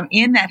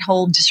in that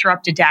whole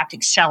disrupt, adapt,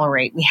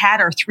 accelerate. We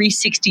had our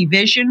 360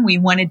 vision. We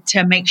wanted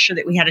to make sure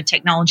that we had a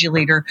technology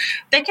leader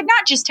that could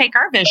not just take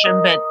our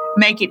vision, but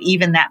make it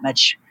even that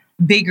much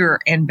bigger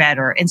and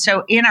better. And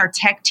so in our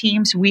tech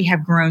teams, we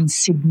have grown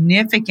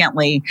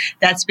significantly.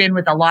 That's been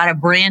with a lot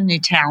of brand new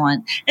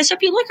talent. And so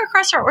if you look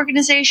across our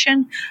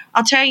organization,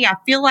 I'll tell you, I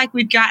feel like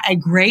we've got a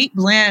great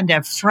blend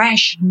of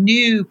fresh,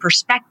 new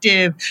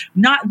perspective,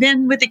 not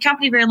been with the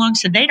company very long,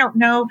 so they don't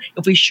know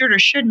if we should or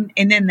shouldn't.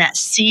 And then that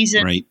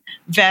seasoned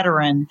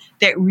veteran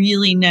that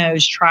really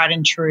knows tried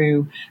and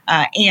true,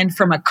 and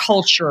from a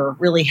culture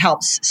really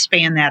helps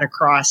span that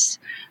across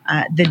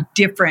the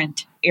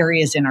different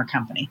areas in our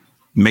company.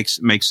 Makes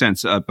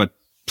sense. But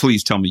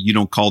please tell me, you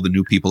don't call the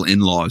new people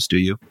in-laws, do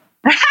you?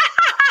 I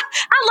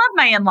love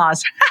my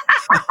in-laws.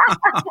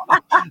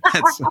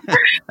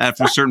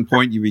 After a certain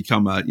point, you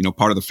become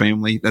part of the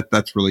family.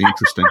 That's really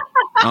interesting.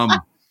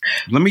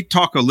 Let me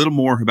talk a little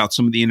more about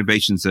some of the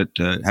innovations that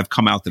have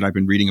come out that I've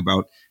been reading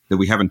about that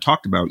we haven't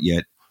talked about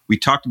yet. We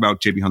talked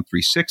about JB Hunt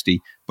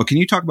 360, but can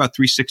you talk about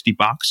 360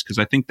 Box? Because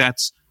I think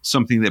that's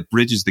something that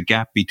bridges the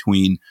gap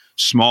between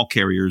small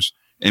carriers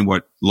and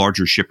what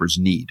larger shippers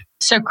need.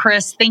 So,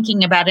 Chris,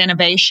 thinking about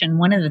innovation,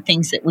 one of the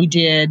things that we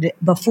did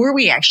before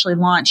we actually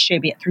launched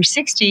JB Hunt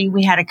 360,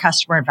 we had a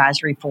customer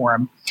advisory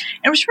forum.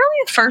 It was really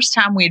the first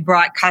time we had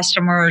brought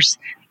customers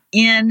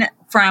in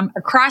from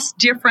across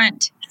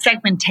different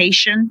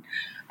segmentation.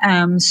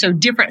 So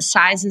different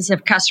sizes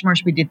of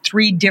customers. We did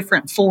 3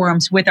 different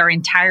forums with our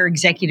entire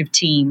executive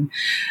team,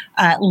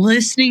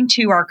 listening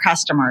to our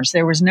customers.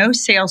 There was no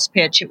sales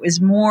pitch. It was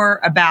more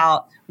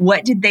about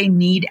what did they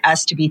need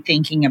us to be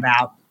thinking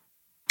about.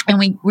 And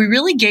we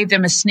really gave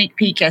them a sneak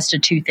peek as to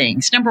 2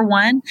 things. Number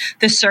one,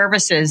 the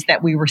services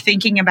that we were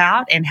thinking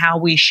about and how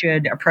we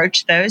should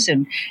approach those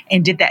and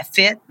did that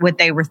fit what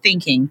they were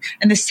thinking.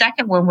 And the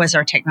second one was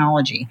our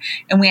technology.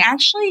 And we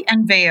actually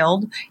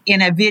unveiled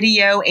in a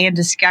video and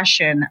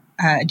discussion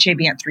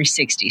JB Hunt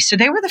 360. So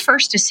they were the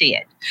first to see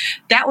it.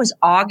 That was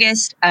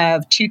August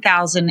of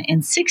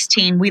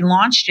 2016. We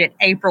launched it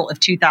April of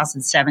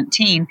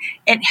 2017.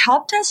 It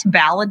helped us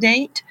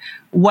validate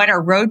what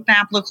our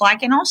roadmap looked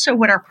like and also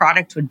what our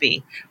product would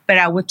be. But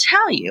I will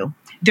tell you,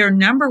 their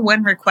number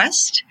one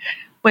request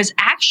was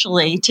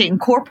actually to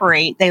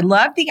incorporate, they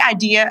loved the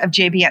idea of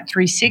JB Hunt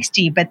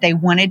 360, but they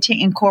wanted to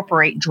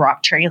incorporate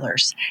drop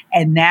trailers.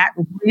 And that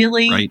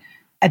really,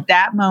 at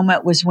that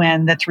moment, was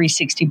when the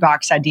 360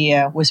 box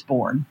idea was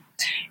born.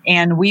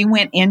 And we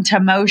went into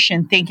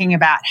motion thinking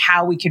about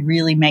how we could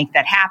really make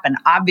that happen.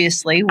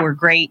 Obviously, we're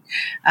great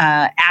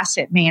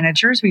asset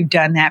managers. We've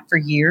done that for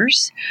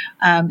years.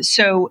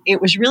 So it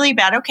was really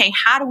about, okay,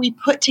 how do we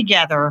put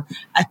together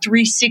a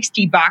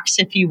 360 box,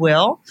 if you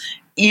will,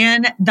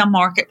 in the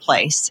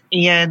marketplace?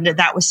 And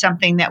that was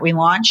something that we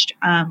launched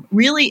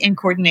really in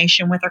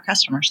coordination with our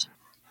customers.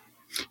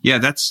 Yeah,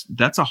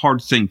 that's a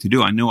hard thing to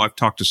do. I know I've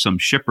talked to some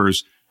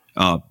shippers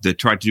that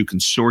tried to do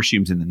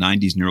consortiums in the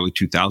 90s and early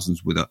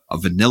 2000s with a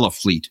vanilla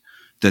fleet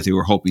that they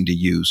were hoping to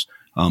use.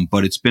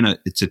 But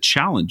it's a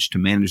challenge to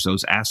manage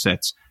those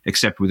assets,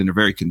 except within a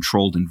very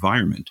controlled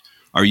environment.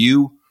 Are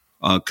you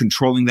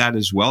controlling that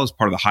as well as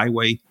part of the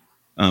highway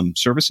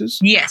services?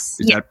 Yes.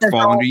 Does that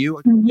fall under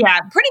you? Yeah,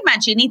 pretty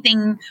much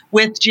anything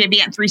with JB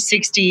Hunt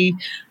 360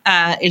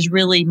 is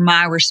really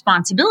my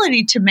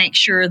responsibility to make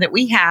sure that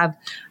we have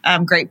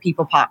great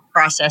people,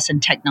 process,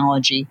 and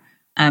technology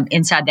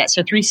inside that.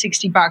 So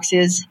 360 box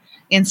is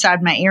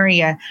inside my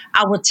area.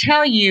 I will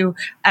tell you,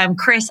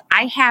 Chris,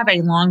 I have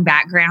a long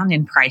background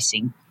in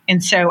pricing.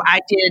 And so I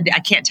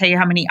can't tell you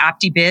how many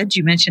opti bids,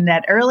 you mentioned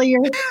that earlier.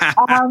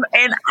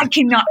 And I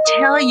cannot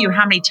tell you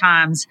how many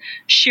times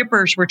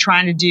shippers were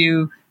trying to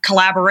do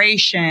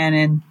collaboration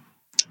and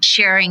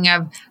sharing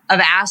of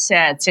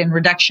assets and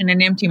reduction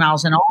in empty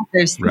miles and all of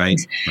those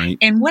things. Right.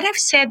 And what I've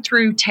said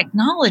through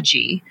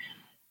technology,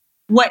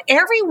 what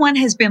everyone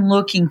has been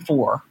looking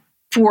for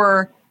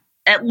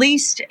at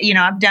least,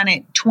 I've done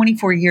it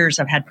 24 years.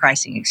 I've had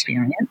pricing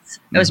experience.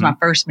 That was my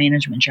first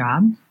management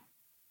job.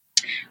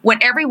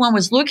 What everyone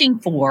was looking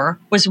for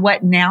was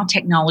what now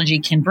technology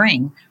can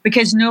bring,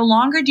 because no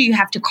longer do you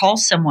have to call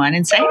someone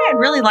and say, hey, I'd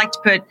really like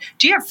to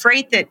do you have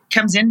freight that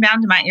comes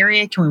inbound to my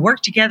area? Can we work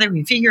together?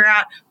 We figure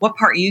out what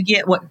part you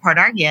get, what part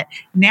I get.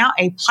 Now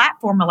a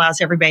platform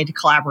allows everybody to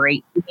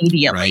collaborate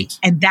immediately. Right.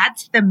 And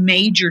that's the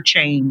major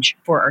change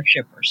for our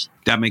shippers.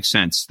 That makes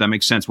sense.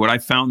 What I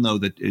found, though,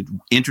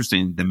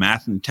 interesting, the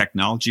math and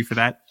technology for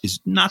that is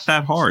not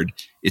that hard.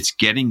 It's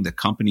getting the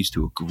companies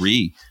to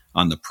agree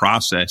on the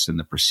process and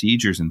the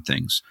procedures and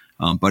things.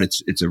 But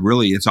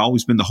it's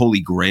always been the holy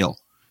grail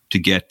to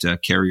get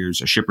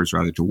shippers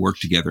to work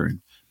together and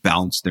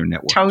balance their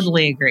networks.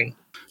 Totally agree.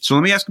 So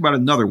let me ask about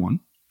another one.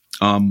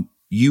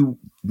 You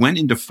went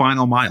into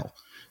Final Mile.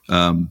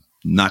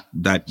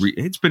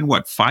 It's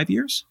been 5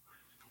 years?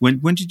 When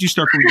did you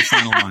start going to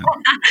Final Mile?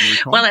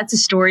 Well, that's a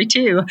story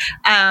too.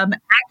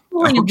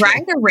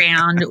 Right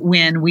around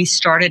when we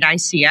started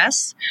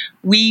ICS,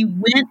 we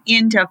went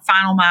into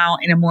Final Mile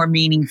in a more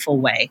meaningful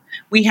way.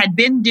 We had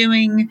been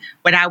doing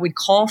what I would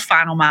call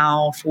Final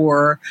Mile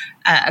for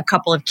a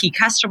couple of key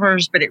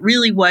customers, but it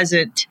really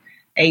wasn't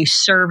a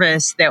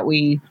service that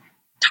we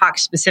talked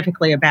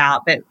specifically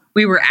about. But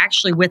we were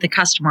actually with a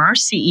customer. Our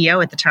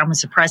CEO at the time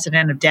was the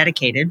president of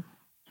Dedicated.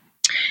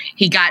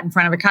 He got in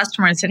front of a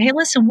customer and said, hey,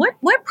 listen,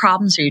 what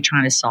problems are you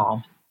trying to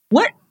solve?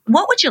 What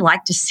would you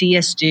like to see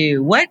us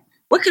do? What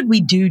could we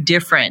do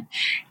different?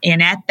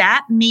 And at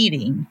that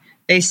meeting,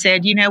 they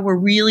said, we're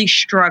really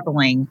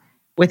struggling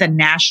with a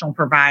national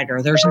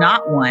provider. There's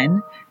not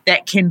one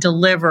that can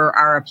deliver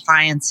our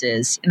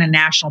appliances in a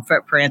national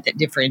footprint that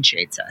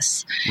differentiates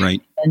us.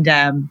 Right. And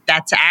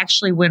that's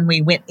actually when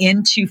we went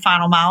into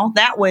Final Mile.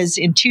 That was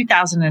in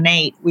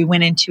 2008. We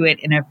went into it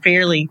in a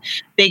fairly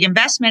big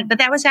investment, but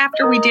that was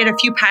after we did a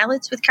few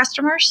pilots with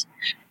customers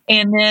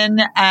and then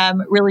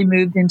really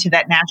moved into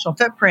that national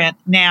footprint.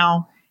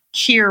 Now,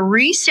 here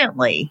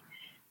recently,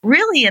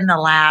 really in the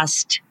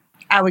last,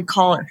 I would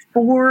call it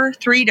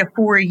 3 to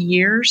 4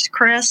 years,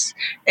 Chris,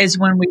 is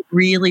when we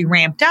really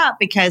ramped up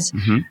because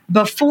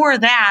before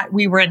that,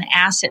 we were an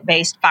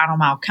asset-based final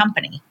mile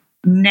company.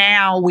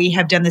 Now we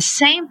have done the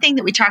same thing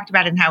that we talked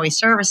about in Highway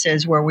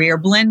Services, where we are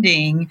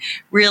blending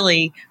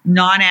really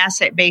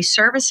non-asset-based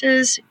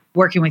services,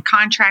 working with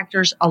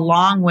contractors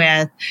along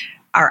with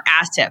our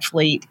asset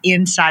fleet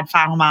inside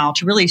Final Mile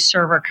to really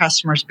serve our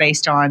customers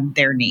based on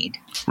their need.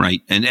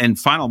 Right. And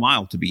Final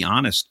Mile, to be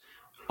honest,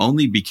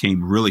 only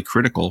became really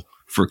critical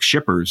for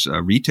shippers,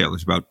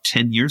 retailers about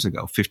 10 years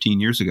ago, 15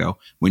 years ago,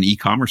 when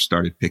e-commerce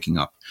started picking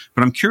up.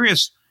 But I'm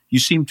curious, you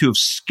seem to have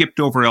skipped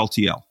over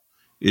LTL.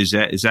 Is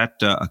that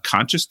a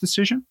conscious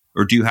decision?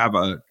 Or do you have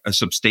a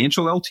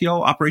substantial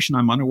LTL operation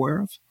I'm unaware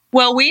of?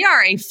 Well, we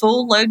are a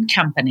full load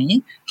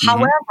company.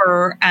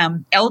 However,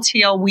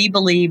 LTL, we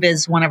believe,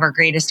 is one of our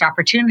greatest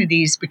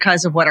opportunities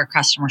because of what our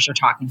customers are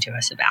talking to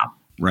us about.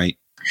 Right.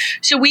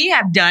 So we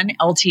have done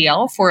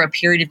LTL for a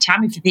period of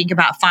time. If you think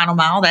about Final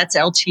Mile, that's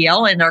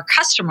LTL. And our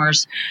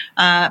customers,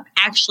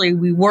 actually,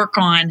 we work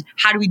on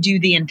how do we do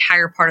the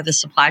entire part of the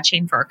supply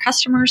chain for our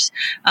customers,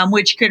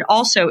 which could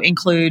also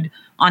include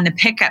on the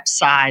pickup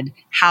side,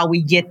 how we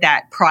get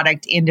that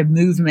product into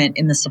movement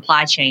in the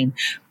supply chain.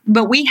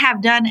 But we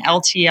have done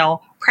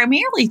LTL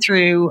primarily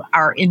through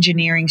our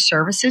engineering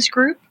services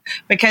group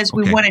because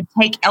we want to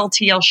take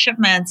LTL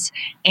shipments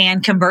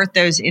and convert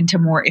those into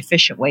more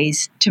efficient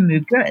ways to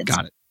move goods.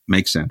 Got it.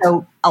 Makes sense.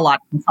 So a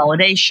lot of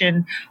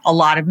consolidation, a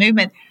lot of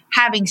movement.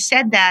 Having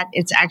said that,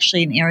 it's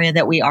actually an area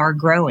that we are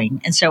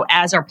growing. And so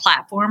as our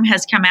platform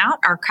has come out,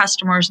 our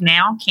customers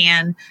now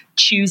can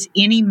choose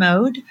any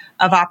mode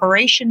of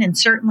operation. And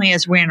certainly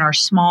as we're in our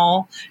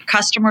small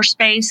customer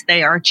space,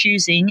 they are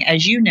choosing,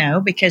 as you know,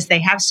 because they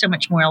have so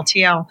much more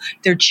LTL,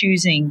 they're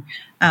choosing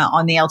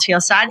on the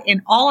LTL side.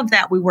 And all of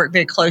that, we work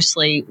very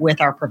closely with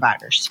our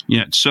providers.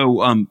 Yeah.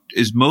 So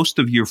is most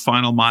of your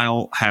Final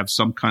Mile have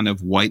some kind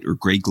of white or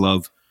gray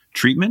glove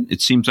treatment?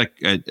 It seems like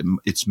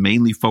it's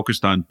mainly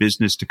focused on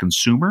business to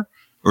consumer,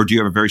 or do you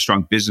have a very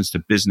strong business to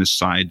business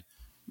side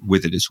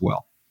with it as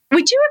well?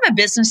 We do have a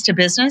business to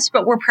business,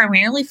 but we're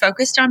primarily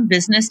focused on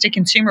business to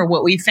consumer.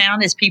 What we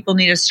found is people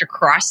need us to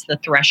cross the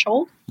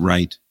threshold.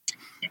 Right.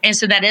 And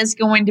so that is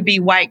going to be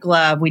white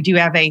glove. We do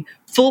have a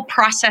full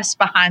process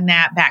behind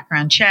that,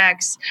 background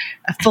checks,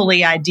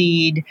 fully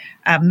ID'd,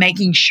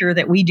 making sure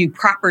that we do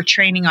proper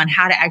training on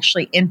how to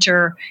actually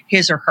enter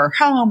his or her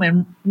home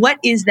and what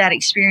is that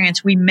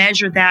experience. We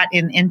measure that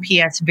in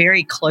NPS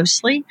very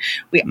closely.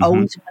 We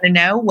always want to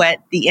know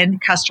what the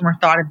end customer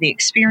thought of the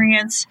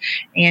experience.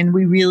 And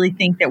we really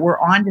think that we're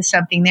on to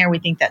something there. We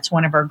think that's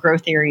one of our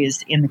growth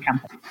areas in the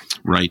company.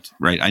 Right,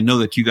 right. I know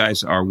that you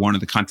guys are one of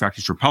the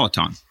contractors for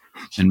Peloton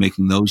and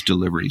making those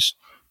deliveries.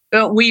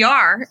 Well, we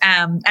are.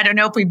 I don't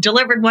know if we've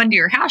delivered one to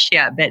your house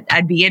yet, but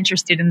I'd be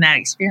interested in that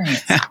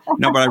experience.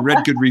 No, but I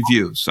read good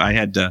reviews. I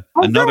had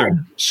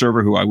another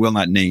server who I will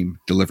not name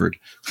delivered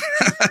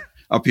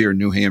up here in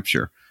New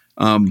Hampshire.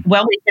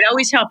 Well, we can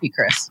always help you,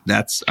 Chris.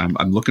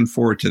 I'm looking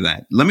forward to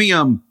that. Let me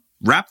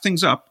wrap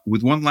things up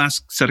with one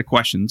last set of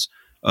questions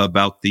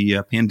about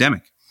the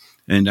pandemic.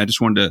 And I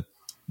just wanted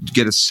to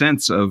get a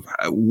sense of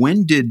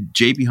when did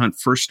J.B. Hunt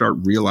first start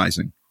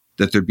realizing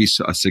that there'd be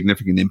a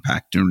significant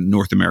impact in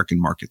North American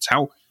markets?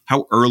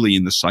 How early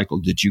in the cycle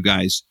did you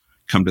guys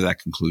come to that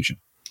conclusion?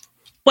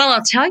 Well,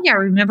 I'll tell you, I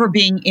remember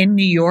being in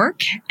New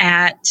York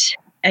at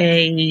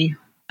a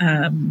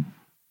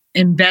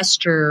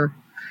investor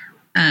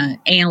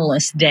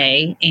analyst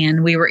day,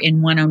 and we were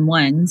in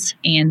one-on-ones.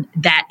 And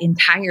that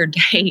entire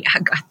day, I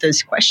got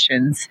those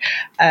questions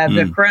of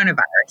the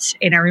coronavirus.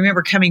 And I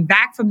remember coming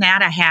back from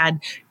that, I had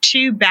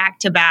 2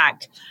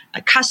 back-to-back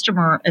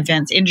customer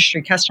events,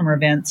 industry customer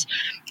events.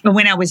 But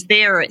when I was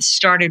there, it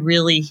started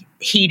really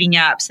heating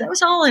up. So that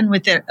was all in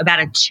with about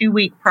a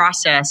 2-week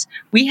process.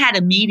 We had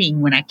a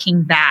meeting when I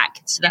came back.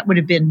 So that would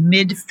have been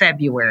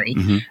mid-February.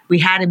 We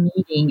had a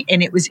meeting,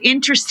 and it was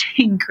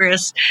interesting,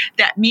 Chris,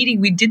 that meeting,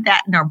 we did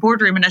that in our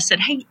boardroom. And I said,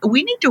 hey,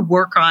 we need to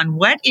work on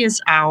what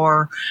is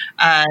our,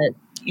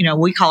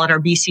 we call it our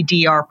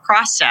BCDR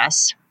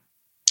process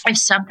if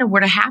something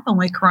were to happen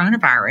with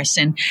coronavirus.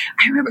 And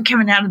I remember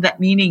coming out of that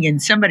meeting and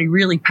somebody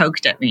really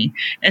poked at me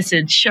and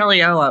said, Shelley,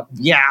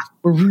 yeah,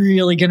 we're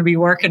really going to be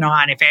working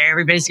on if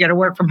everybody's going to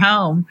work from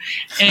home.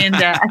 And,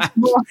 and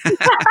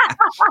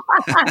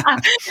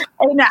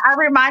I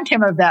remind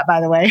him of that, by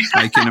the way.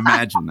 I can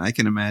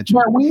imagine.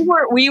 But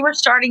we were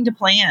starting to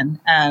plan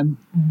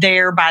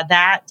there by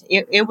that.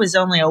 It was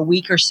only a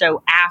week or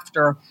so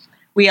after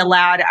we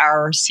allowed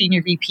our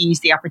senior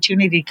VPs the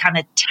opportunity to kind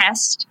of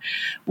test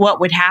what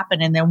would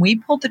happen. And then we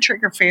pulled the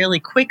trigger fairly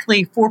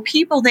quickly for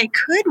people that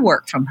could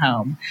work from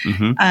home.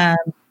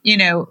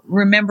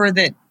 Remember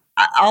that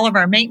all of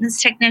our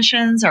maintenance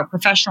technicians, our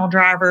professional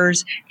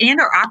drivers, and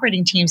our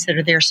operating teams that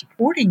are there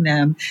supporting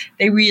them,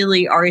 they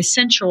really are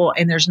essential,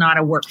 and there's not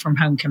a work from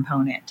home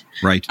component.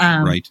 Right.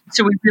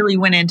 So we really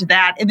went into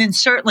that. And then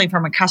certainly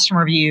from a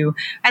customer view,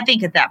 I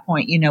think at that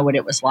point, you know what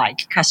it was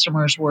like.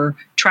 Customers were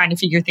trying to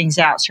figure things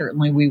out.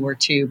 Certainly we were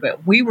too, but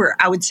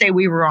I would say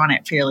we were on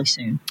it fairly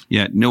soon.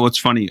 Yeah. No, it's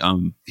funny.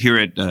 Here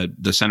at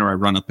the center I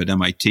run up at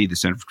MIT, the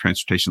Center for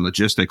Transportation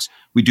Logistics,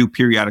 we do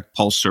periodic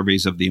pulse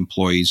surveys of the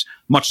employees,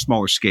 much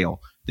smaller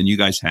scale than you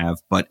guys have.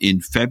 But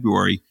in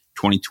February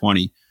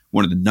 2020,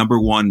 one of the number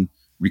one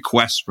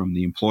requests from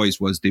the employees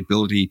was the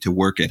ability to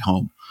work at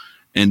home.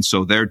 And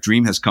so their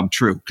dream has come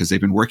true because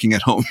they've been working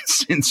at home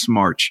since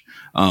March.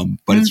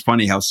 But it's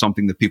funny how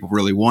something that people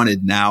really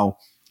wanted now,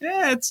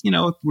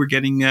 we're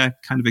getting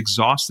kind of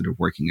exhausted of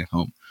working at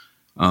home.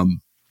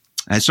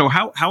 And so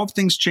how have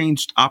things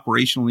changed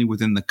operationally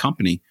within the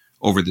company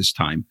over this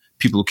time?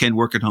 People who can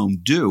work at home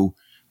do.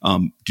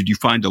 Did you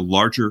find a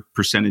larger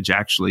percentage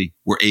actually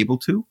were able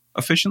to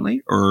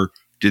efficiently, or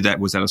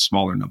was that a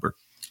smaller number?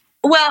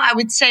 Well, I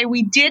would say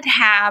we did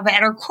have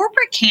at our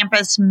corporate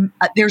campus,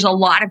 there's a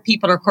lot of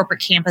people at our corporate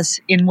campus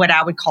in what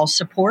I would call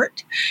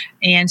support.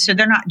 And so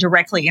they're not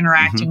directly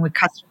interacting with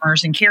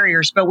customers and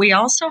carriers, but we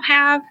also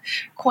have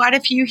quite a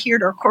few here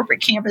at our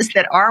corporate campus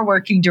that are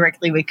working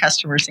directly with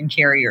customers and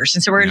carriers.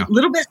 And so we're a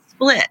little bit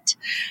split.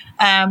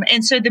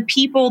 And so the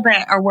people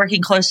that are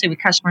working closely with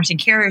customers and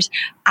carriers,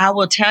 I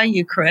will tell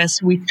you,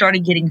 Chris, we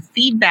started getting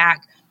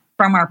feedback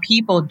from our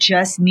people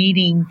just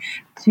needing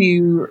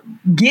to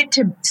get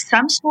to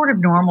some sort of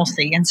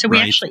normalcy. And so we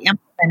actually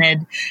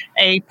implemented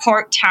a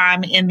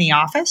part-time in the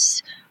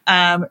office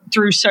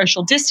through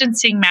social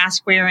distancing,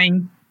 mask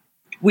wearing.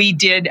 We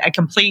did a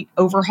complete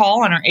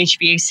overhaul on our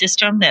HVAC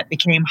system that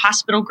became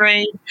hospital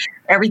grade.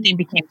 Everything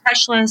became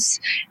touchless.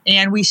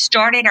 And we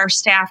started our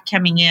staff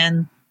coming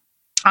in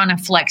on a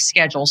flex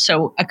schedule,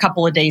 so a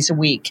couple of days a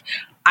week.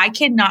 I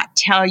cannot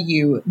tell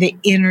you the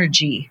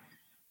energy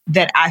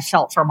that I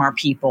felt from our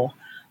people.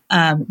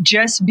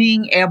 Just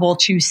being able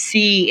to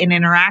see and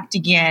interact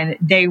again,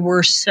 they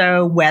were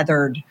so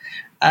weathered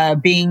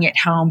being at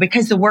home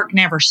because the work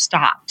never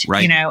stopped,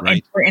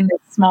 and we're in this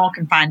small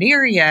confined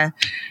area.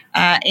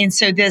 And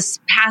so this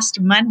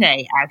past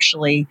Monday,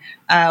 actually,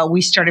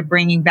 we started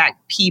bringing back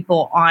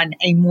people on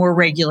a more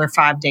regular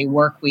 5-day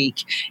work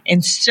week.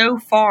 And so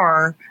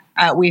far,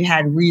 we've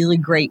had really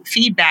great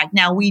feedback.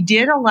 Now, we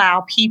did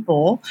allow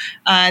people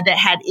that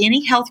had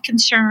any health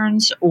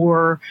concerns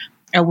or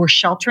were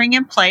sheltering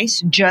in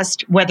place,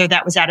 just whether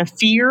that was out of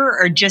fear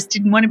or just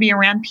didn't want to be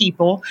around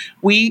people.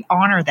 We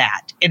honor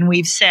that. And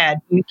we've said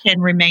you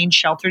can remain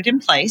sheltered in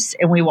place,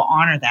 and we will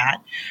honor that.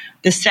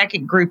 The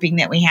second grouping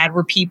that we had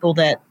were people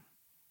that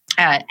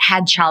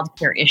had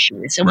childcare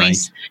issues. And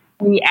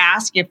we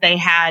asked if they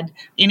had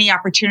any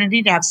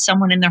opportunity to have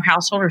someone in their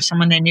household or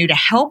someone they knew to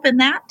help in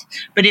that.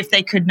 But if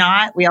they could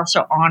not, we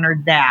also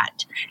honored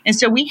that. And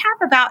so we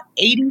have about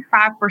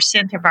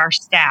 85% of our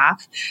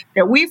staff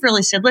that we've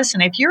really said, listen,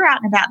 if you're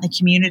out and about in the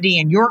community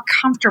and you're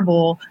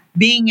comfortable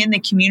being in the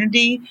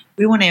community,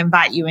 we want to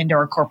invite you into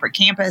our corporate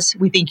campus.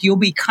 We think you'll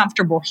be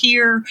comfortable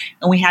here.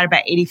 And we had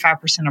about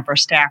 85% of our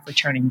staff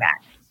returning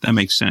back. That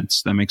makes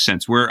sense.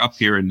 We're up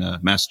here in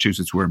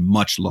Massachusetts. We're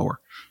much lower.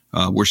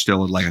 We're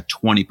still at like a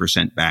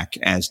 20% back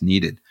as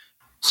needed.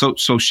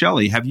 So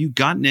Shelley, have you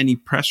gotten any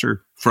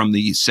pressure from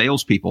the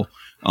salespeople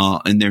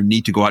and their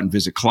need to go out and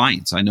visit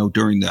clients? I know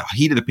during the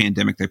heat of the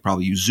pandemic, they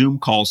probably use Zoom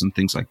calls and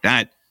things like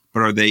that. But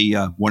are they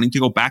wanting to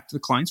go back to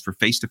the clients for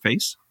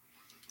face-to-face?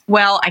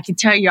 Well, I can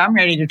tell you I'm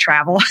ready to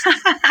travel.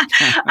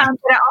 But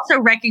I also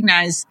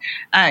recognize,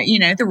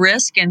 the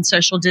risk and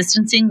social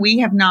distancing. We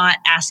have not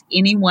asked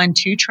anyone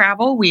to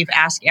travel. We've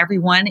asked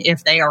everyone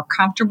if they are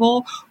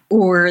comfortable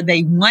or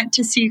they want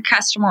to see a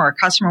customer or a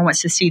customer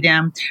wants to see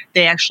them.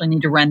 They actually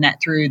need to run that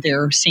through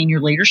their senior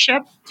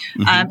leadership.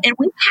 And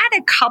we've had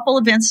a couple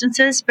of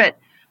instances, but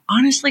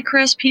honestly,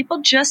 Chris,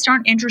 people just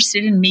aren't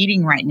interested in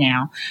meeting right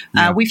now.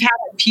 We've had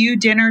a few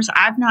dinners.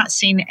 I've not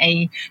seen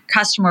a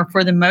customer,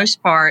 for the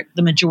most part,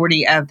 the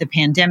majority of the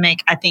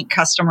pandemic. I think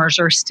customers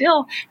are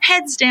still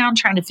heads down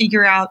trying to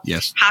figure out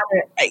how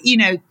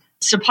to,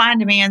 supply and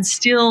demand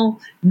still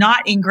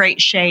not in great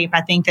shape.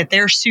 I think that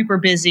they're super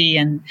busy.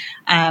 And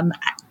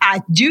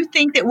I do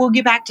think that we'll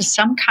get back to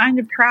some kind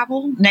of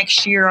travel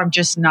next year. I'm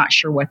just not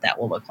sure what that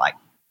will look like.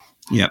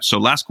 Yeah. So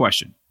last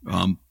question.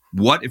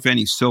 What, if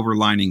any, silver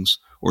linings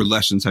or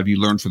lessons have you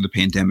learned from the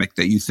pandemic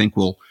that you think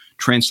will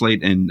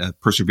translate and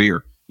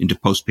persevere into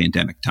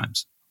post-pandemic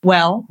times?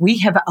 Well, we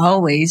have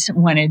always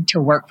wanted to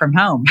work from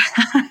home.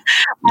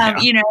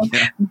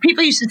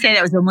 People used to say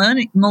that was a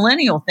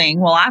millennial thing.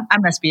 Well, I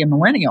must be a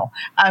millennial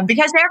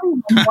because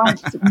everyone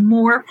wants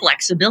more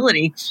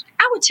flexibility.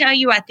 I would tell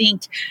you, I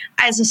think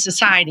as a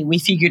society, we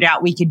figured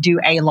out we could do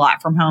a lot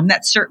from home.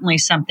 That's certainly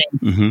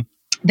something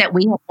that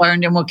we have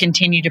learned and will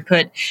continue to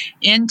put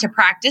into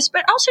practice,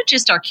 but also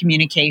just our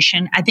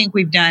communication. I think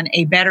we've done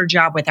a better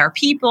job with our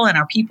people and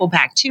our people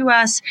back to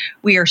us.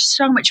 We are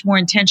so much more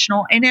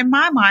intentional. And in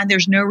my mind,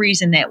 there's no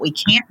reason that we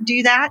can't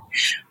do that.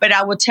 But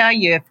I will tell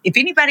you, if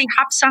anybody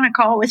hops on a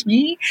call with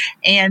me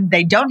and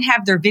they don't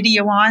have their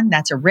video on,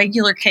 that's a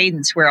regular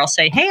cadence where I'll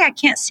say, hey, I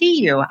can't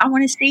see you. I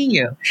want to see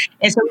you.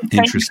 And so we've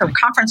taken from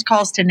conference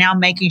calls to now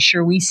making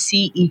sure we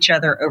see each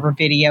other over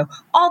video.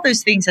 All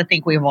those things I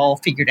think we've all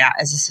figured out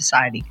as a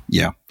society.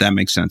 Yeah, that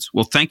makes sense.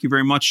 Well, thank you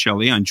very much,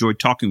 Shelley. I enjoyed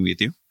talking with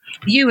you.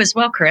 You as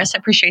well, Chris. I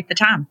appreciate the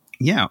time.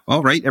 Yeah.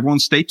 All right. Everyone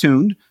stay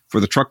tuned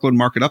for the Truckload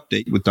Market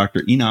Update with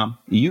Dr. Enam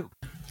Eyu.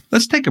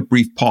 Let's take a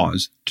brief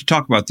pause to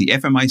talk about the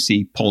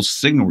FMIC Pulse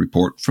Signal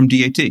Report from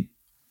DAT.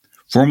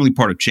 Formerly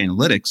part of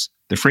Chainalytics,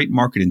 the Freight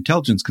Market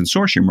Intelligence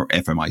Consortium, or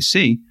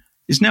FMIC,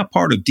 is now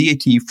part of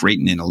DAT Freight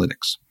and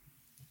Analytics.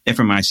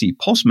 FMIC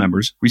Pulse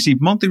members receive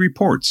monthly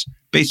reports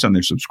based on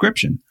their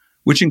subscription,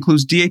 which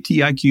includes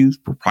DAT-IQ's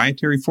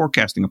proprietary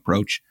forecasting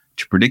approach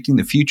to predicting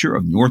the future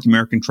of North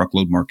American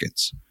truckload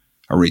markets.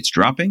 Are rates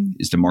dropping?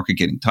 Is the market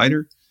getting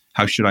tighter?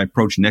 How should I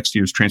approach next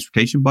year's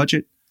transportation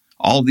budget?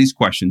 All of these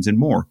questions and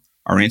more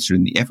are answered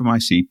in the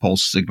FMIC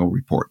Pulse Signal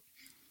Report.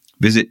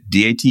 Visit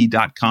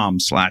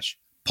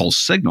DAT.com/Pulse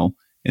Signal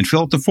and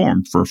fill out the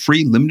form for a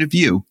free limited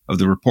view of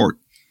the report.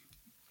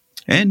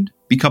 And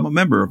become a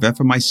member of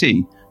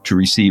FMIC to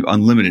receive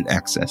unlimited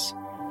access.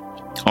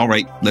 All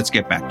right, let's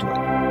get back to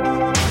it.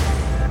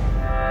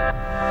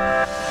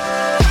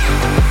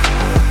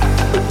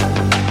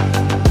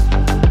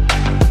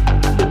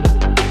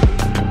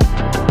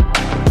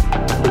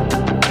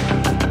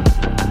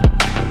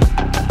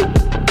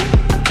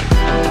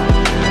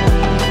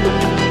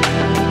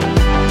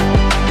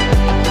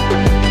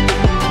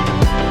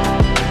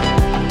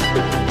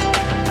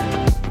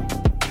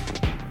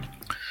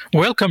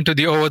 Welcome to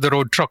the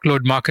Over-the-Road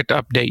Truckload Market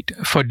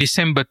Update for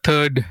December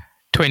 3rd,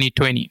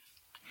 2020.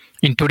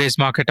 In today's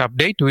market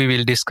update, we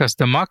will discuss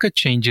the market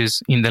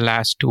changes in the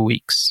last 2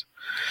 weeks.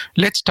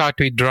 Let's start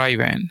with dry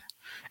van.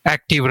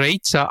 Active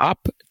rates are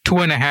up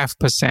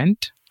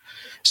 2.5%.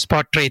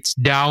 Spot rates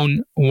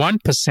down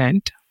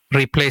 1%.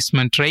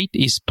 Replacement rate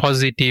is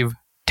positive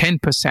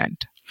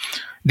 10%.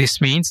 This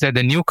means that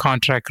the new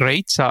contract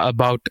rates are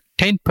about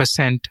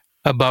 10%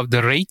 above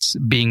the rates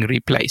being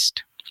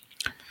replaced.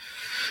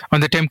 On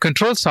the temp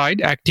control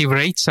side, active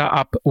rates are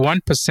up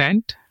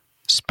 1%,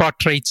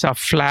 spot rates are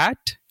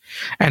flat,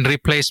 and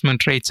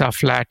replacement rates are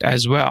flat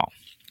as well.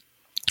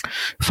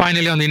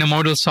 Finally, on the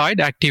intermodal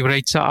side, active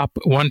rates are up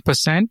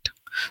 1%,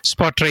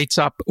 spot rates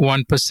up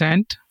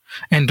 1%,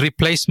 and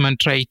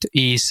replacement rate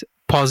is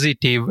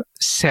positive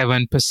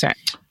 7%.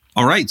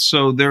 All right,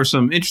 so there are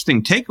some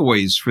interesting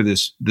takeaways for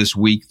this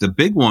week. The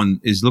big one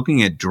is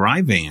looking at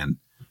dry van,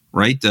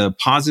 right? The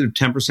positive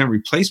 10%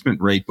 replacement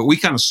rate, but we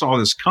kind of saw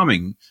this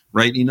coming,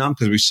 right, Enam?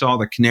 Because we saw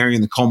the canary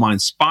and the coal mine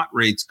spot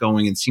rates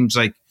going. It seems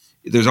like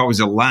there's always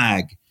a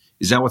lag.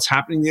 Is that what's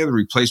happening there? The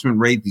replacement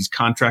rate, these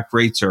contract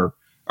rates are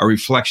a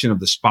reflection of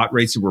the spot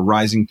rates that were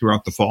rising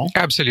throughout the fall?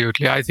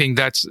 Absolutely. I think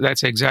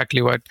that's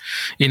exactly what,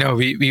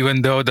 we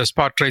even though the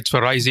spot rates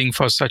were rising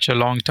for such a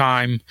long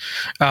time,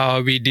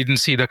 we didn't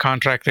see the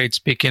contract rates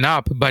picking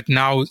up. But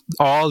now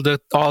all the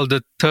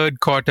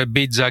third quarter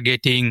bids are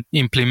getting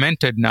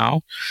implemented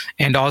now.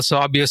 And also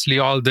obviously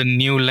all the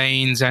new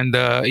lanes and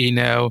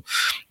the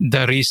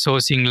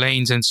resourcing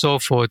lanes and so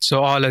forth.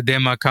 So all of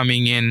them are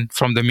coming in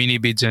from the mini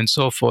bids and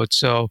so forth.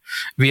 So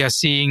we are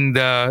seeing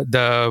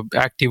the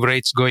active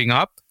rates going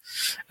up.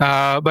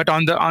 But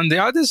on the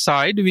other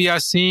side, we are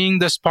seeing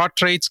the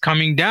spot rates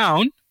coming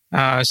down.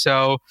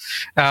 So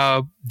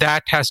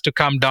that has to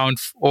come down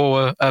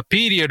over a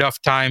period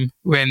of time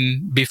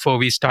before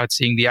we start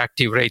seeing the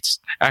active rates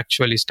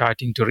actually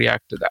starting to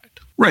react to that.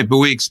 Right, but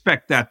we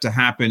expect that to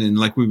happen. And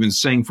like we've been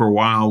saying for a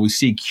while, we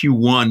see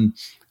Q1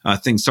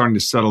 things starting to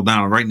settle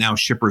down. Right now,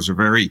 shippers are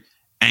very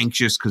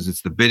anxious because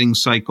it's the bidding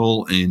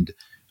cycle and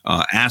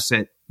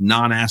asset,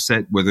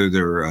 non-asset, whether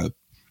they're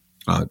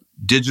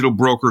digital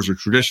brokers or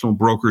traditional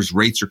brokers,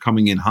 rates are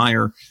coming in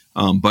higher.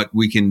 But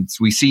we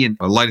see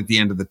a light at the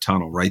end of the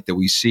tunnel, right? That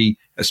we see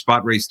as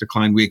spot rates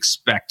decline, we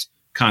expect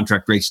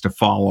contract rates to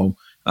follow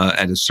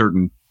at a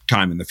certain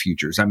time in the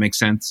future. Does that make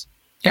sense?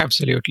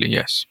 Absolutely,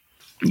 yes.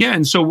 Yeah.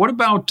 And so what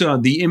about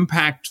the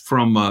impact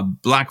from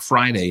Black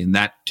Friday and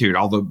that period,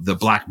 all the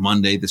Black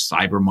Monday, the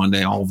Cyber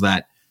Monday, all of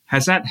that?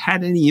 Has that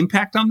had any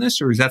impact on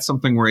this, or is that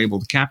something we're able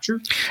to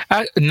capture?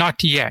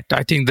 Not yet.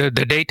 I think the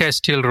data is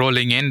still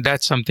rolling in.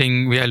 That's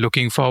something we are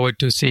looking forward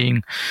to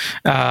seeing.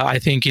 I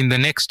think in the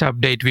next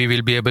update, we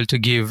will be able to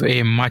give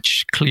a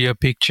much clearer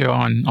picture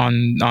on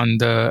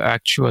the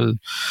actual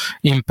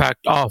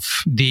impact of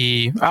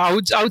the. I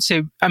would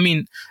say. I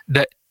mean,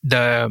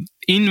 the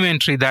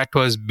inventory that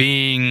was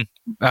being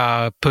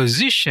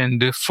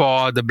positioned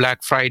for the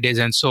Black Fridays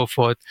and so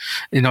forth.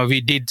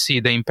 We did see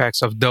the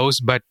impacts of those,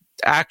 but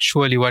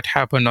actually what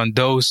happened on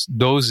those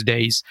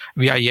days,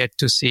 we are yet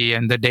to see,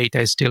 and the data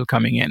is still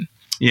coming in.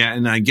 Yeah,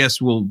 and I guess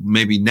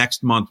maybe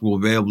next month we'll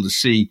be able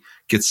to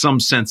get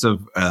some sense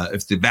of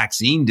if the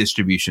vaccine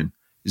distribution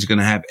is going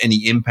to have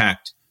any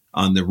impact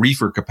on the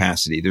reefer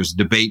capacity. There's a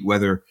debate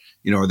whether,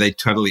 are they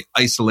totally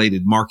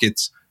isolated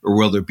markets or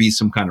will there be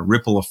some kind of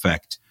ripple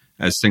effect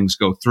as things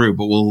go through?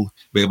 But we'll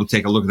be able to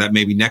take a look at that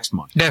maybe next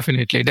month.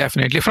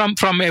 Definitely.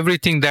 From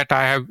everything that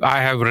I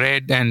have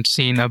read and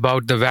seen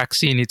about the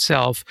vaccine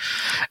itself,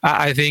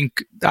 I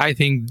think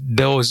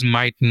those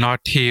might not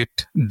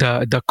hit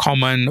the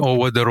common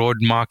over the road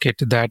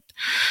market that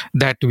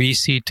we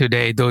see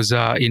today. Those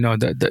are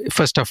the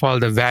first of all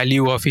the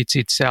value of it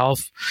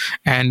itself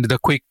and the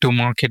quick to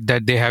market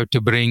that they have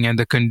to bring and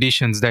the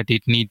conditions that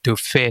it need to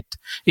fit.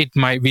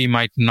 We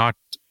might not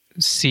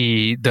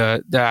see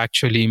the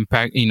actual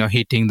impact,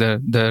 hitting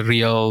the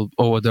real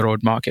over the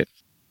road market.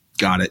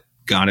 Got it.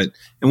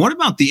 And what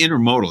about the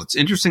intermodal? It's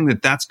interesting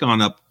that that's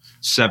gone up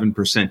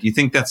 7%. Do you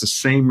think that's the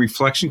same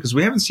reflection? Because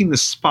we haven't seen the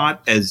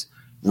spot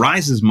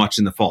rise as much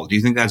in the fall. Do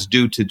you think that's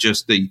due to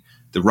just the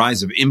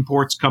rise of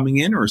imports coming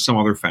in or some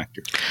other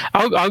factor?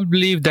 I would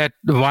believe that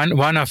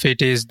one of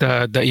it is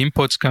the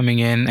imports coming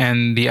in,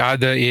 and the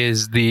other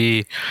is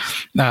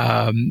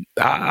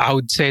I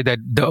would say that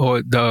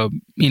the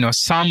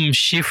some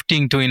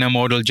shifting to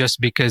intermodal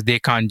just because they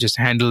can't just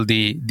handle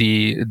the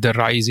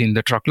rise in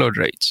the truckload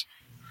rates.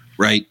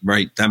 Right.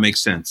 That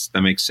makes sense.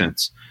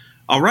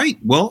 All right.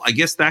 Well, I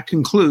guess that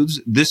concludes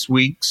this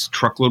week's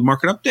Truckload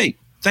Market Update.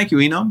 Thank you,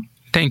 Enam.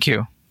 Thank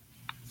you.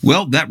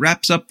 Well, that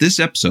wraps up this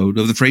episode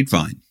of The Freight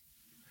Find.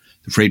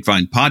 The Freight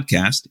Find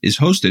podcast is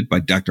hosted by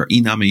Dr.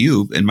 Enam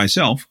Ayub and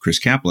myself, Chris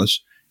Kaplis,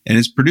 and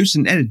is produced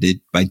and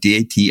edited by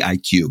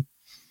DATIQ.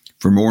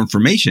 For more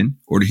information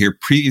or to hear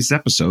previous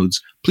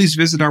episodes, please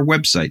visit our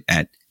website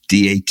at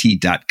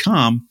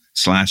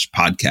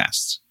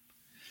dat.com/podcasts.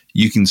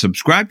 You can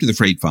subscribe to The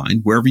Freight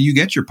Find wherever you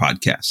get your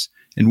podcasts.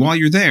 And while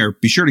you're there,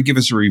 be sure to give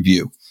us a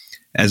review.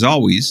 As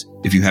always,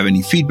 if you have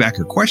any feedback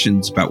or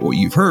questions about what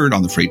you've heard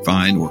on The Freight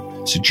Find or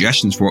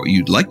suggestions for what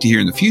you'd like to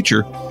hear in the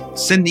future,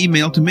 send an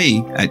email to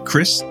me at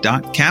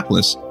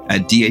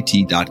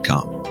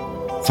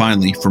chris.kaplis@dat.com.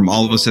 Finally, from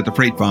all of us at The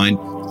Freight Find,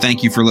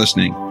 thank you for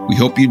listening. We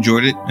hope you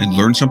enjoyed it and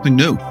learned something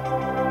new.